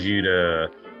allows your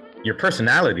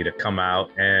personality to come out.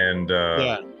 And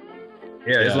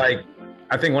it's like,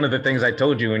 I think one of the things I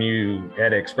told you when you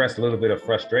had expressed a little bit of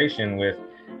frustration with,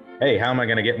 hey, how am I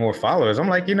going to get more followers? I'm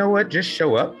like, you know what? Just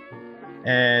show up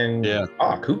and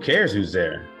talk. Who cares who's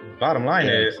there? Bottom line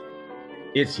is,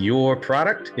 it's your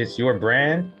product, it's your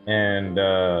brand, and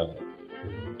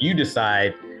you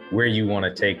decide where you want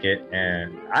to take it.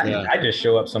 And I just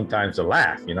show up sometimes to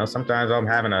laugh. Sometimes I'm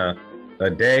having a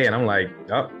day and I'm like,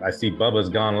 oh, I see Bubba's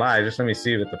gone live. Just let me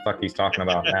see what the fuck he's talking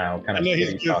about now. I know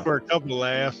he's good for a couple of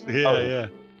laughs.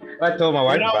 I told my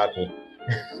wife about you.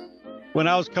 when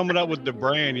I was coming up with the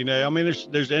brand, you know, I mean,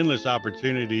 there's endless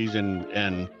opportunities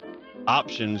and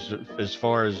options as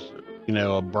far as, you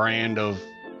know, a brand of,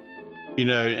 you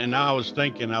know, and I was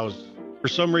thinking for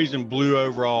some reason, blue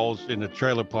overalls in the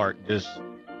trailer park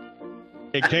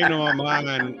it came to my mind,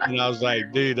 and I was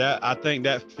like, dude, I think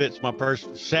that fits my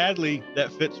person. Sadly, that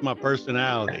fits my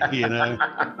personality, you know.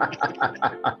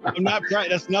 I'm not proud.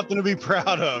 That's nothing to be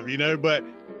proud of, you know, but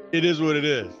it is what it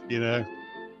is, you know.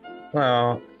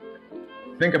 Well,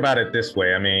 think about it this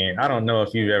way. I mean, I don't know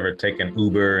if you've ever taken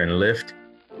Uber and Lyft,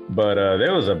 but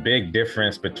there was a big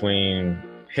difference between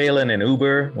hailing an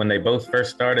Uber when they both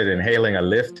first started and hailing a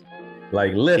Lyft.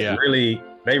 Like Lyft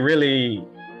they really,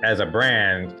 as a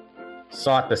brand,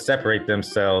 sought to separate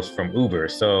themselves from Uber.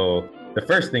 So the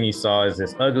first thing you saw is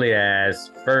this ugly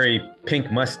ass furry pink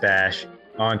mustache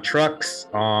on trucks,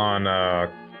 on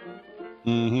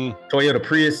Toyota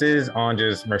Priuses, on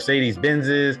just Mercedes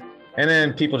Benzes, and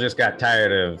then people just got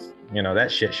tired of, you know, that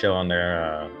shit show on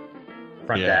their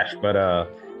front dash. But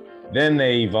then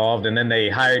they evolved, and then they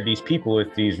hired these people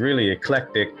with these really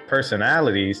eclectic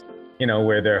personalities, you know,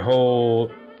 where their whole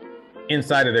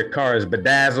inside of their car is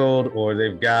bedazzled, or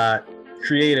they've got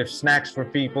creative snacks for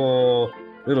people,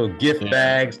 little gift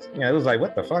bags. You know, it was like,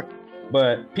 what the fuck?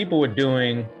 But people were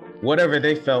doing whatever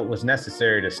they felt was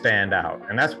necessary to stand out.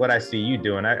 And that's what I see you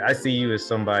doing. I see you as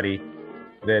somebody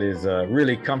that is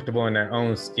really comfortable in their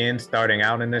own skin starting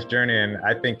out in this journey. And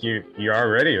I think you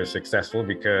already are successful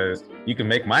because you can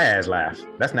make my ass laugh.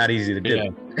 That's not easy to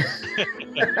do.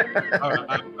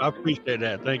 I appreciate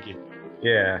that. Thank you.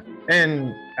 Yeah.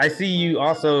 And I see you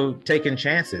also taking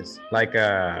chances. Like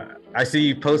I see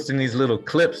you posting these little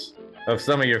clips of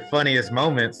some of your funniest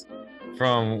moments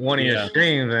from one of your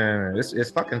streams, and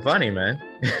it's fucking funny, man.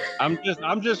 I'm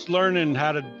just learning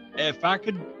how to, if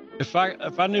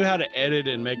I knew how to edit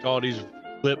and make all these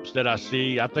clips that I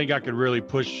see, I think I could really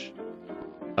push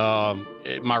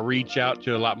my reach out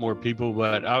to a lot more people.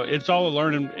 But it's all a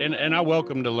learning, and I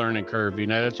welcome the learning curve. You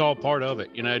know, it's all part of it.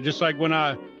 You know, just like when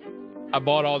I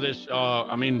bought all this.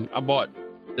 I bought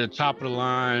the top of the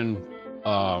line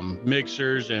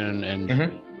mixers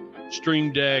and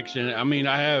stream decks, and I mean,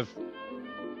 I have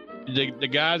the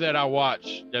guy that I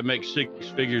watch that makes 6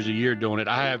 figures a year doing it.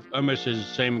 I have almost his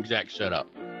same exact setup,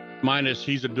 minus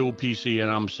he's a dual PC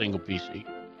and I'm a single PC.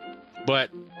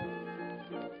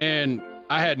 And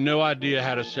I had no idea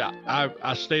how to set.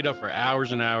 I stayed up for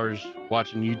hours and hours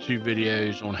watching YouTube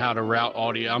videos on how to route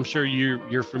audio. I'm sure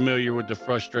you're familiar with the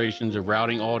frustrations of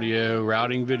routing audio,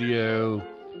 routing video,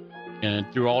 and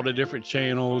through all the different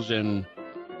channels. And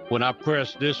when I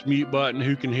press this mute button,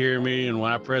 who can hear me? And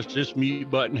when I press this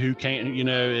mute button, who can't? You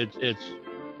know,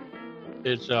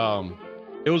 it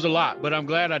was a lot. But I'm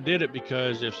glad I did it,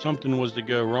 because if something was to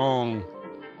go wrong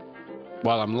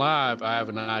while I'm live, I have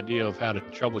an idea of how to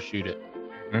troubleshoot it,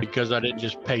 because I didn't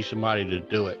just pay somebody to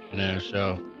do it. You know,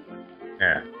 so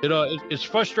yeah, it's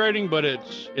frustrating, but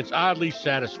it's oddly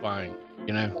satisfying.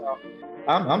 You know,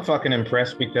 I'm fucking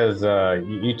impressed because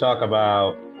you talk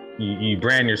about. You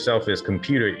brand yourself as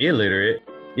computer illiterate,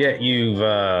 yet you've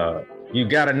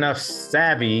got enough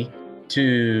savvy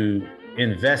to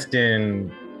invest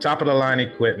in top of the line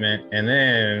equipment and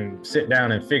then sit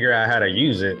down and figure out how to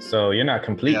use it. So you're not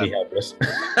completely helpless.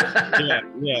 I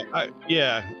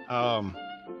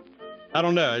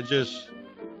don't know.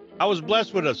 I was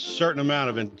blessed with a certain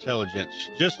amount of intelligence,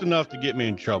 just enough to get me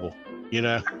in trouble. You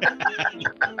know.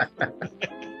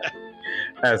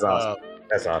 That's awesome.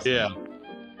 That's awesome. Yeah.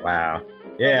 Wow.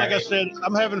 Yeah. Like I said,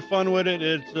 I'm having fun with it.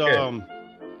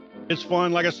 It's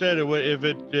fun. Like I said, if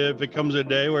it comes a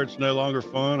day where it's no longer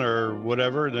fun or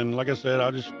whatever, then like I said,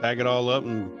 I'll just pack it all up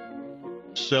and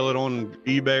sell it on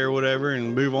eBay or whatever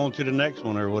and move on to the next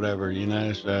one or whatever, you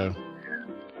know. So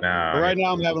but right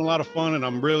now I'm having a lot of fun, and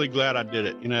I'm really glad I did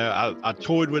it. You know, I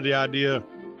toyed with the idea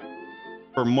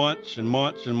for months and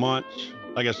months and months.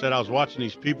 Like I said, I was watching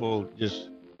these people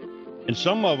and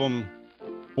some of them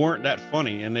weren't that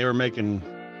funny, and they were making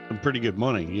some pretty good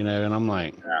money, you know. And I'm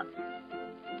like,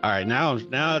 all right, now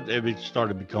it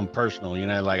started to become personal, you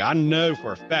know. Like, I know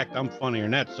for a fact I'm funnier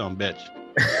than that sumbitch,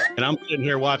 and I'm sitting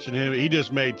here watching him. He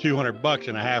just made $200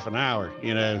 in a half an hour,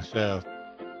 you know. So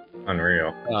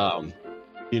unreal.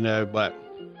 You know, but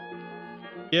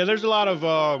yeah, there's a lot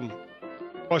of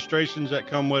frustrations that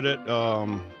come with it,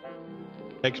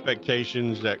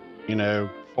 expectations that, you know,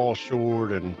 fall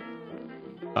short, and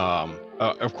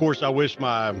of course, I wish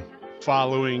my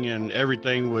following and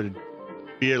everything would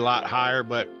be a lot higher,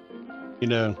 but you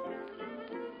know,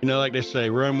 like they say,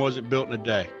 Rome wasn't built in a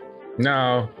day.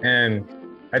 No, and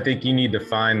I think you need to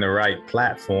find the right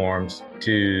platforms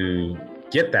to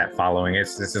get that following.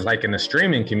 This is like in the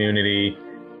streaming community.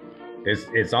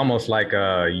 It's almost like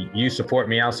you support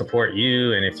me, I'll support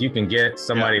you. And if you can get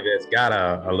somebody that's got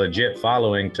a legit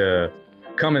following to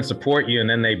come and support you, and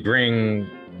then they bring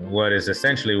what is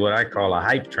essentially what I call a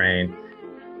hype train.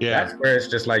 Yeah. That's where it's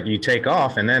just like you take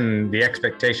off, and then the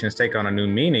expectations take on a new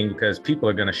meaning because people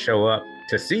are going to show up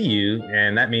to see you,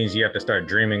 and that means you have to start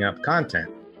dreaming up content.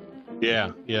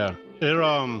 Yeah.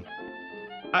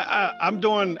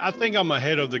 I think I'm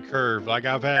ahead of the curve. Like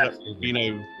I've had,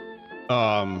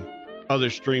 other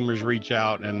streamers reach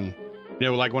out, and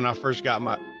like when I first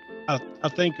got I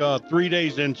think 3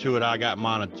 days into it, I got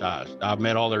monetized. I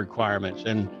met all the requirements,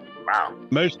 and wow,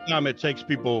 most of the time it takes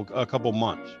people a couple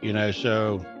months,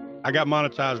 so I got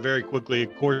monetized very quickly,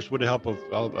 of course, with the help of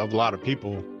a lot of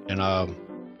people, and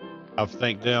I've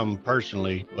thanked them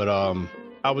personally, but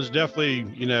I was definitely,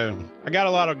 I got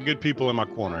a lot of good people in my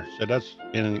corner, so that's,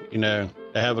 and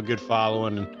they have a good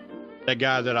following. And that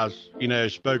guy that I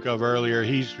spoke of earlier,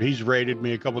 he's rated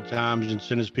me a couple times and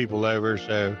sent his people over,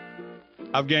 so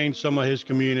I've gained some of his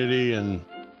community, and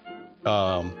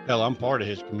hell, I'm part of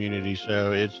his community,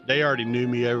 so they already knew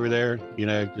me over there,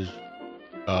 because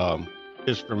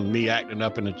just from me acting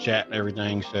up in the chat and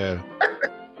everything. So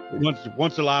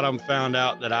once a lot of them found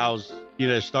out that I was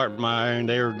starting my own,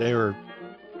 they were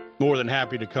more than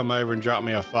happy to come over and drop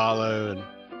me a follow. And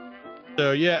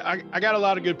so I got a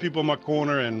lot of good people in my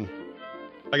corner, and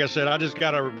like I said, I just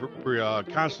gotta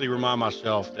constantly remind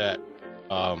myself that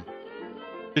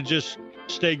to just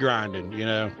stay grinding,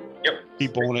 Yep.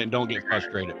 Keep on it and don't get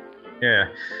frustrated. Yeah.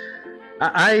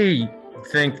 I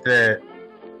think that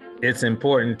it's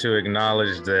important to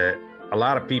acknowledge that a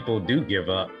lot of people do give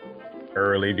up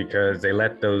early because they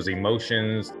let those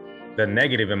emotions, the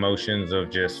negative emotions of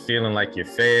just feeling like you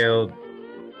failed.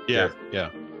 Yeah.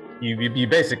 You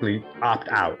basically opt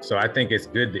out. So I think it's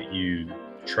good that you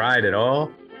tried it all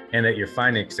and that you're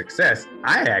finding success.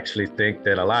 I actually think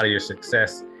that a lot of your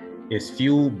success is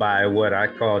fueled by what I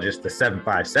call just the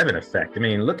 757 effect. I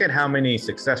mean, look at how many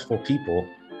successful people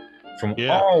from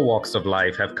all walks of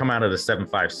life have come out of the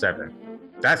 757.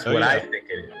 That's what I think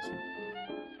it is.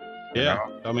 Yeah.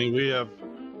 I mean, we have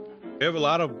a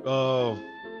lot of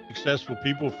successful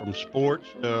people from sports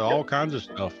to all kinds of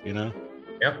stuff, Yep.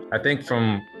 I think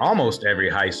from almost every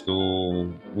high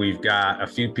school, we've got a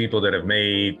few people that have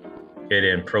made it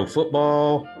in pro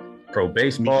football, pro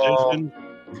baseball,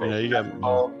 you got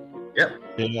Yep.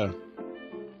 Yeah.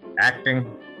 Acting.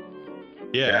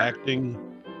 Yeah, acting.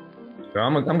 So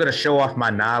I'm going to show off my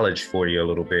knowledge for you a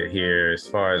little bit here as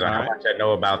far as how much I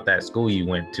know about that school you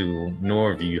went to,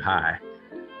 Norview High.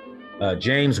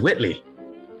 James Whitley.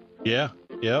 Yeah.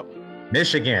 Yep.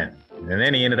 Michigan. And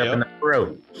then he ended up in the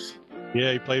pros.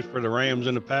 Yeah, he played for the Rams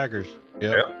and the Packers.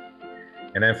 Yep.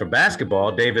 And then for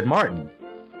basketball, David Martin,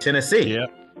 Tennessee. Yeah.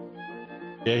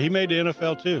 Yeah, he made the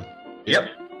NFL too. Yep.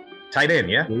 Tight end,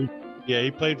 yeah. Yeah,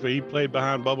 he played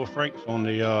behind Bubba Franks on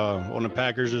the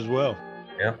Packers as well.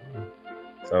 Yeah.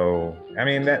 So I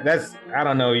mean that's I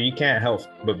don't know, you can't help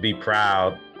but be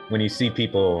proud when you see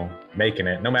people making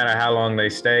it, no matter how long they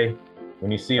stay.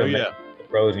 When you see them make the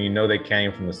pros and they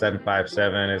came from the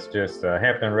 757, it's just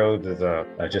Hampton Roads is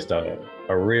just a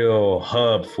real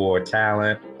hub for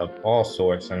talent of all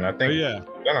sorts. And I think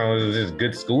there's just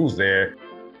good schools there,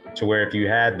 to where if you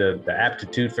had the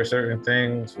aptitude for certain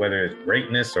things, whether it's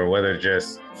greatness or whether it's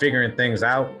just figuring things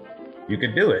out, you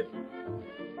could do it.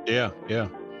 Yeah.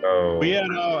 So we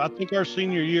had, I think our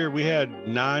senior year, we had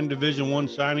 9 Division I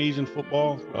signees in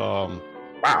football.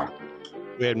 Wow.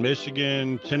 We had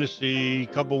Michigan, Tennessee,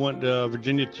 a couple went to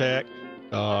Virginia Tech.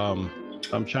 I'm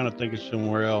trying to think of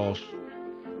somewhere else.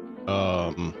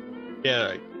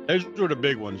 Yeah, those were the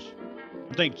big ones.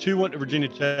 I think 2 went to Virginia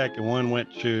Tech and 1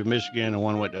 went to Michigan and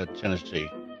 1 went to Tennessee.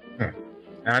 And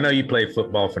I know you played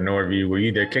football for Norview. Were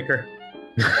you their kicker?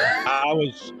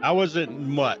 I wasn't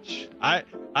much. I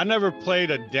never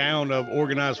played a down of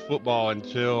organized football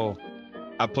until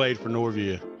I played for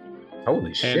Norview.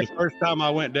 Holy shit. And the first time I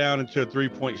went down into a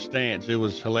 3-point stance, it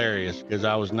was hilarious because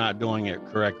I was not doing it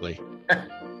correctly. But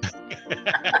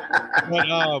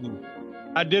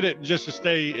I did it just to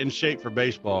stay in shape for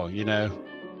baseball,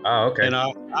 Oh, okay. And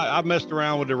I messed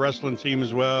around with the wrestling team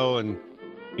as well and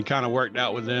kind of worked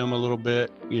out with them a little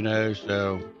bit,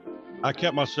 so I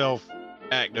kept myself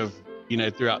active,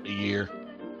 throughout the year.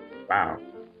 Wow.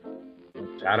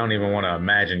 I don't even want to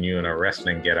imagine you in a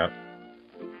wrestling getup.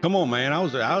 Come on, man. I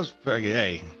was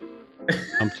hey,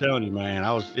 I'm telling you, man,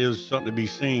 it was something to be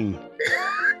seen.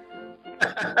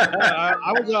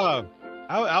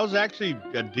 I was actually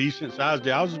a decent sized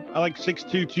dude. I like 6'2",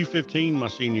 215 my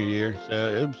senior year.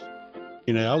 So it was,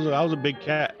 I was a big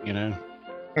cat,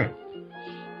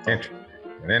 Interesting.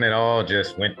 And then it all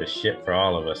just went to shit for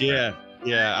all of us. Yeah,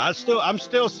 yeah. I'm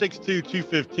still 6'2",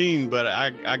 215, but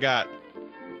I got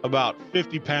about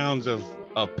 50 pounds of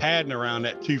padding around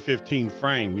that 215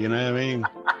 frame. You know what I mean?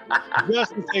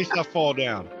 Just in case I fall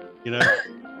down. You know.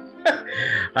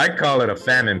 I call it a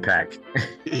famine pack.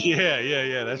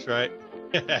 Yeah. That's right.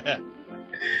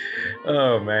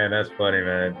 Oh man, that's funny,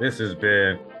 man. This has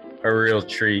been a real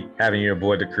treat having you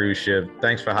aboard the cruise ship.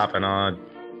 Thanks for hopping on.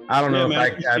 I don't know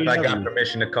man, if I got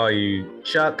permission to call you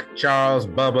Chuck, Charles,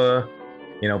 Bubba,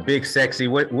 Big Sexy.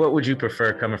 What would you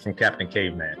prefer coming from Captain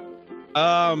Caveman?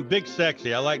 Big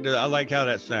Sexy. I like how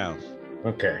that sounds.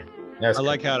 Okay. I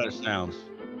like how that sounds.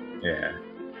 Yeah.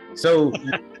 So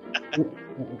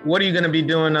what are you going to be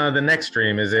doing the next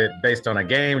stream? Is it based on a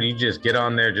game? Do you just get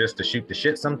on there just to shoot the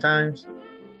shit sometimes?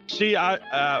 See,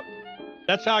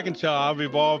 that's how I can tell I've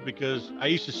evolved, because I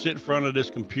used to sit in front of this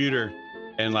computer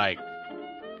and like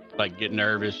get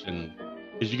nervous, and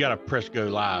because you got to press go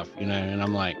live, and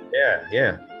I'm like,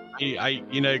 yeah.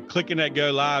 I clicking that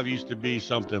go live used to be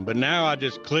something, but now I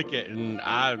just click it, and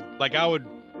I would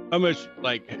almost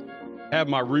like have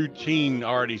my routine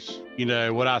already,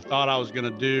 what I thought I was going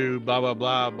to do, blah, blah,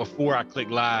 blah, before I click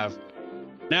live.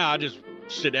 Now I just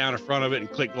sit down in front of it and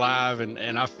click live,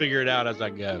 and I figure it out as I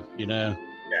go, Yeah.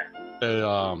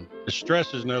 So the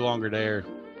stress is no longer there,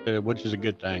 which is a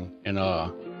good thing. And,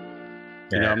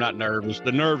 I'm not nervous.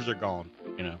 The nerves are gone,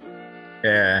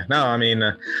 Yeah, no, I mean,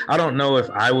 I don't know if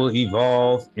I will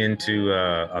evolve into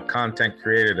a content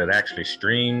creator that actually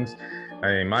streams.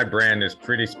 I mean, my brand is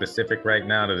pretty specific right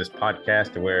now to this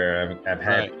podcast, where I've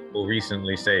had people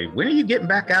recently say, when are you getting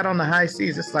back out on the high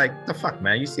seas? It's like, the fuck,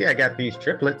 man? You see, I got these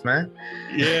triplets, man.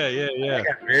 Yeah. I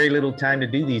got very little time to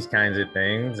do these kinds of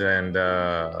things, and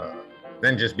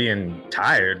then just being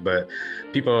tired. But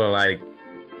people are like,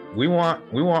 we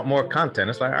want more content.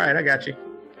 It's like, all right, I got you.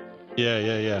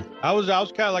 Yeah. I was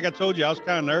kind of, like I told you, I was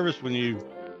kind of nervous when you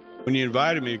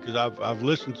invited me, because I've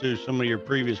listened to some of your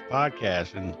previous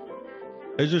podcasts, and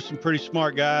those are some pretty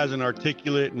smart guys and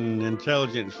articulate and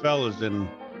intelligent fellas, and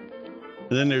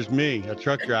then there's me, a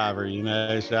truck driver,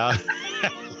 So I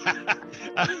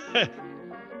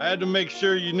had to make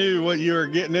sure you knew what you were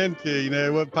getting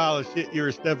into, what pile of shit you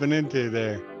were stepping into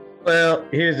there. Well,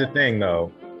 here's the thing, though.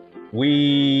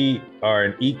 We are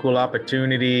an equal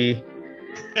opportunity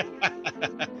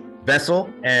vessel,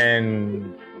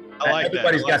 and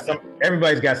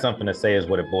everybody's got something to say, is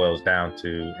what it boils down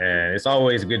to. And it's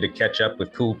always good to catch up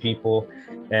with cool people.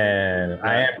 And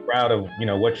I am proud of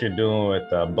what you're doing with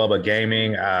Bubba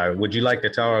Gaming. Would you like to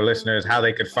tell our listeners how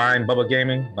they could find Bubba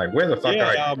Gaming? Like, where the fuck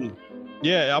are you?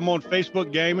 I'm on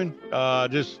Facebook Gaming.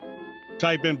 Just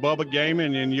type in Bubba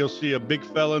Gaming, and you'll see a big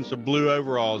fella in some blue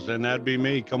overalls, and that'd be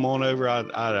me. Come on over.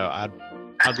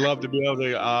 I'd love to be able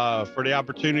to for the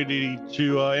opportunity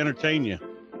to entertain you.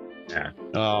 Yeah.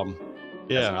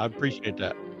 I appreciate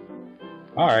that.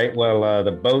 All right. Well,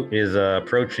 the boat is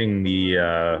approaching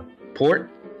the port,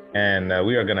 and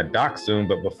we are going to dock soon.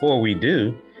 But before we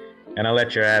do, and I'll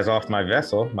let your ass off my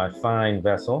vessel, my fine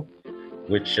vessel,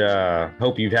 which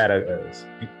hope you've had an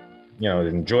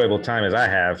enjoyable time as I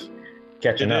have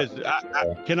catching up.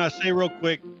 Can I say real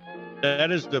quick,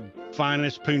 that is the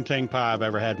finest poontang pie I've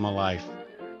ever had in my life.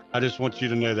 I just want you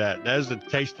to know that. That is the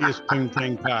tastiest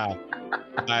poontang pie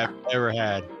I've ever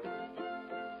had.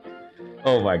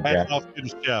 Oh my God. Hats off to the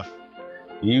chef.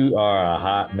 You are a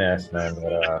hot mess, man.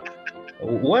 But,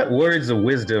 what words of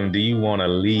wisdom do you want to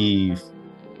leave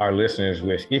our listeners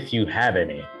with, if you have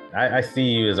any? I see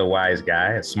you as a wise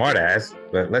guy, a smart ass,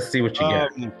 but let's see what you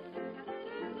got.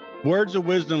 Words of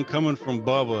wisdom coming from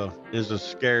Bubba is a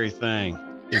scary thing,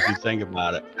 if you think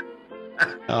about it.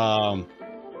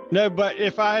 No, but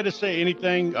if I had to say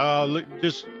anything,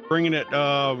 just bringing it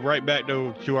right back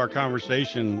to our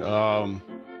conversation,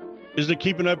 is to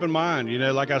keep an open mind.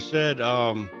 Like I said,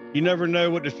 you never know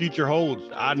what the future holds.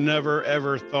 I never,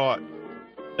 ever thought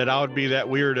that I would be that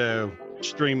weirdo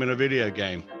streaming a video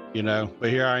game, but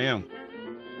here I am.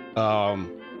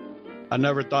 I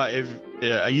never thought, if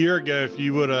a year ago, if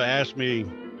you would have asked me,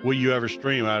 will you ever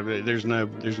stream? There's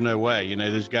no way,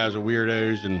 those guys are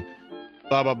weirdos and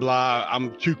blah, blah, blah.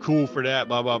 I'm too cool for that,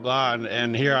 blah, blah, blah.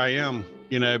 And here I am,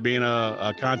 being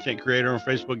a content creator on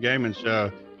Facebook Gaming.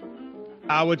 So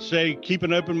I would say keep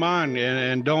an open mind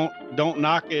and don't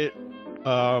knock it,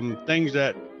 things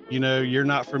that, you're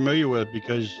not familiar with,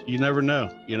 because you never know,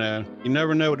 you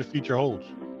never know what the future holds.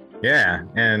 Yeah.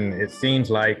 And it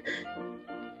seems like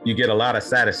you get a lot of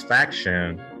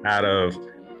satisfaction out of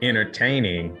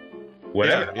entertaining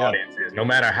whatever the audience is, no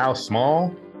matter how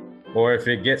small, or if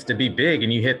it gets to be big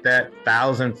and you hit that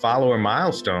 1,000 follower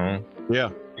milestone. Yeah.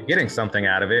 you're getting something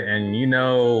out of it, and you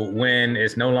know when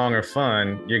it's no longer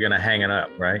fun, you're gonna hang it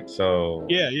up, right? So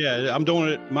Yeah. I'm doing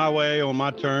it my way on my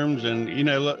terms, and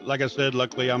like I said,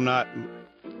 luckily I'm not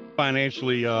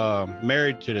financially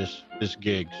married to this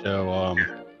gig. So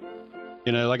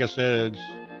like I said,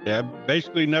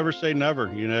 basically never say never.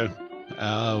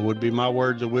 Would be my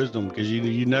words of wisdom, because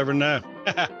you never know.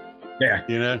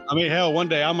 yeah. I mean, hell, one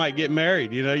day I might get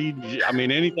married. I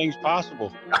mean, anything's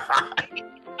possible.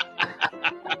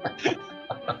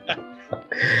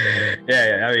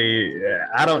 Yeah, I mean,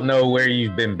 I don't know where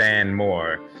you've been banned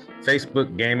more,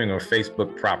 Facebook gaming or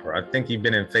Facebook proper. I think you've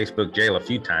been in Facebook jail a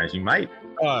few times. You might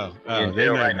be in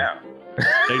jail right now.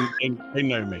 They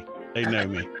know me. They know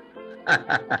me.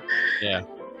 Yeah.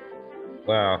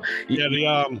 Well, Yeah.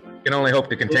 you can only hope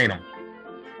to contain them.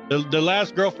 The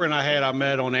last girlfriend I had, I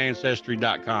met on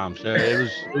Ancestry.com. So it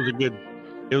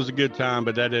was a good time,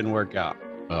 but that didn't work out.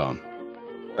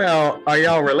 Well, are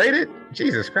y'all related?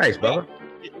 Jesus Christ, Bubba.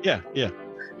 Yeah. It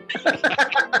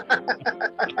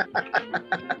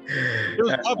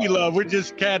was puppy love. We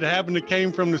just kind of happened to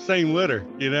came from the same litter.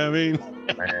 You know what I mean?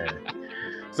 Man.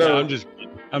 So no, I'm just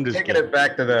taking kidding. it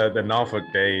back to the Norfolk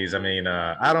days. I mean,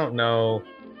 I don't know.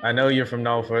 I know you're from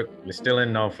Norfolk. You're still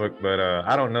in Norfolk, but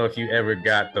I don't know if you ever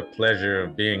got the pleasure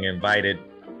of being invited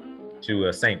to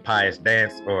a St. Pius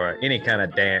dance or any kind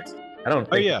of dance. I don't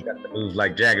think you got the moves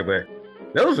like Jagger, but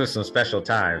those were some special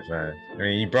times, man. I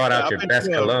mean, you brought out your best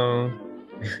cologne.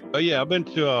 Oh yeah, I've been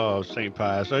to St.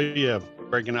 Pius. Oh yeah,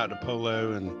 breaking out the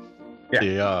polo and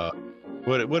the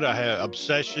what I had,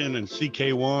 Obsession and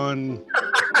CK1.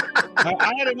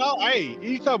 I had it all. Hey,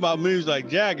 you talk about moves like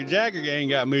Jagger. Jagger ain't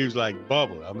got moves like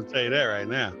Bubba. I'm gonna tell you that right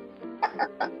now.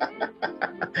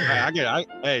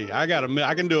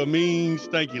 I can do a mean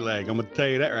stanky leg. I'm gonna tell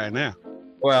you that right now.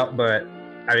 Well, but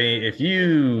I mean, if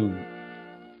you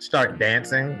start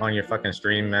dancing on your fucking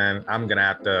stream, man, I'm gonna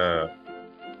have to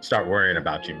start worrying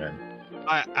about you, man.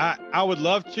 I would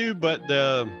love to, but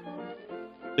the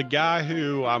guy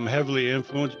who I'm heavily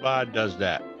influenced by does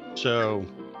that. So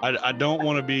I don't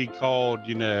want to be called,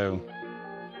 a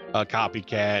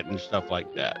copycat and stuff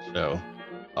like that. So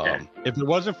if it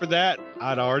wasn't for that,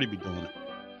 I'd already be doing it.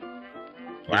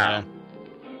 Wow.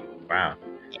 Wow.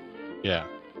 Yeah.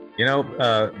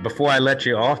 Before I let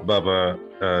you off, Bubba,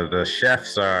 the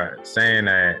chefs are saying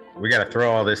that we got to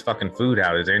throw all this fucking food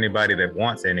out. Is there anybody that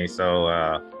wants any?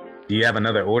 So do you have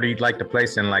another order you'd like to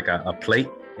place in, like a plate?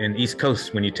 In East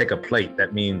Coast, when you take a plate,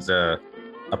 that means a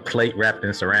plate wrapped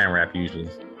in saran wrap usually.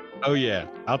 Oh yeah,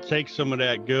 I'll take some of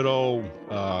that good old.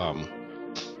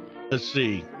 Let's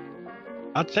see.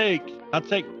 I'll take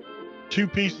 2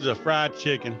 pieces of fried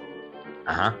chicken.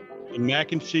 And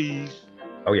mac and cheese.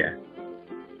 Oh yeah.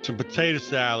 Some potato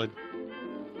salad.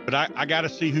 But I got to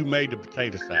see who made the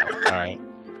potato salad. All right.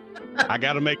 I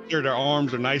got to make sure their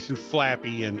arms are nice and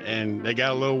flappy and they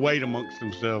got a little weight amongst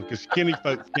themselves, because skinny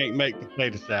folks can't make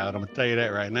potato salad. I'm going to tell you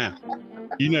that right now.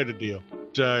 You know the deal.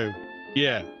 So,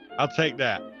 yeah, I'll take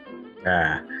that.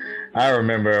 I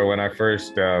remember when I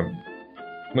first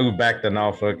moved back to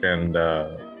Norfolk, and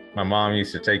my mom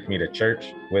used to take me to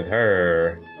church with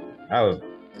her. I was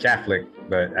Catholic,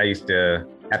 but I used to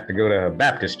have to go to a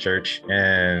Baptist church,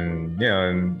 and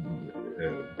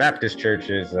Baptist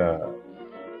churches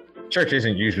church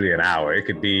isn't usually an hour. It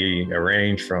could be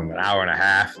arranged from an hour and a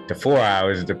half to 4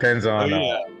 hours. It depends on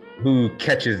who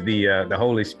catches the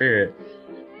Holy Spirit.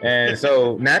 And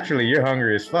so naturally you're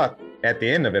hungry as fuck at the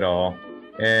end of it all.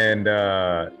 And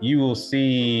you will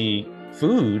see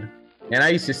food. And I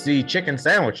used to see chicken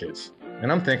sandwiches.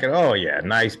 And I'm thinking, oh yeah,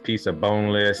 nice piece of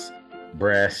boneless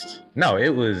breast. No,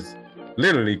 it was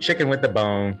literally chicken with the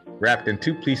bone wrapped in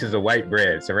 2 pieces of white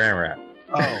bread, saran wrap.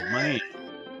 Oh man.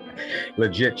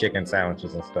 Legit chicken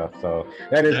sandwiches and stuff. So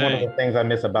that is one of the things I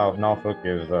miss about Norfolk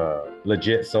is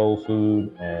legit soul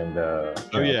food and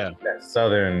that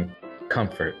southern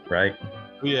comfort, right?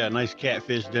 Oh yeah, nice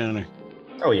catfish dinner.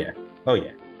 Oh yeah.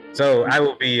 So I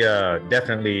will be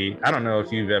definitely, I don't know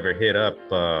if you've ever hit up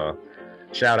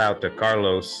shout out to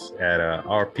Carlos at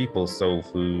Our People's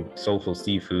Soulful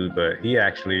Seafood, but he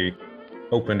actually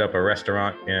opened up a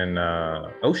restaurant in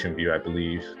Ocean View, I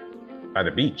believe, by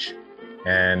the beach.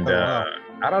 And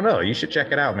I don't know, you should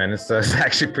check it out, man. It's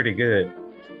actually pretty good.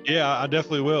 Yeah, I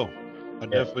definitely will.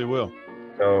 Definitely will.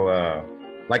 So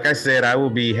like I said, I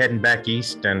will be heading back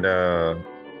east, and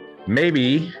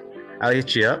maybe I'll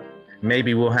hit you up.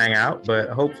 Maybe we'll hang out, but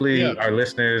hopefully our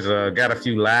listeners got a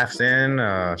few laughs in.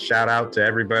 Shout out to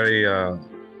everybody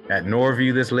at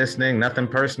Norview that's listening. Nothing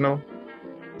personal.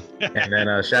 And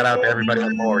then shout out to everybody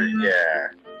at Maury. Yeah,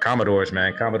 Commodores,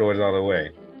 man. Commodores all the way.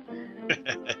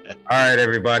 All right,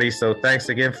 everybody. So thanks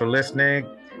again for listening.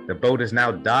 The boat is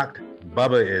now docked.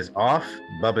 Bubba is off.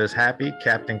 Bubba is happy.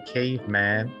 Captain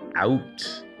Caveman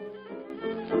out.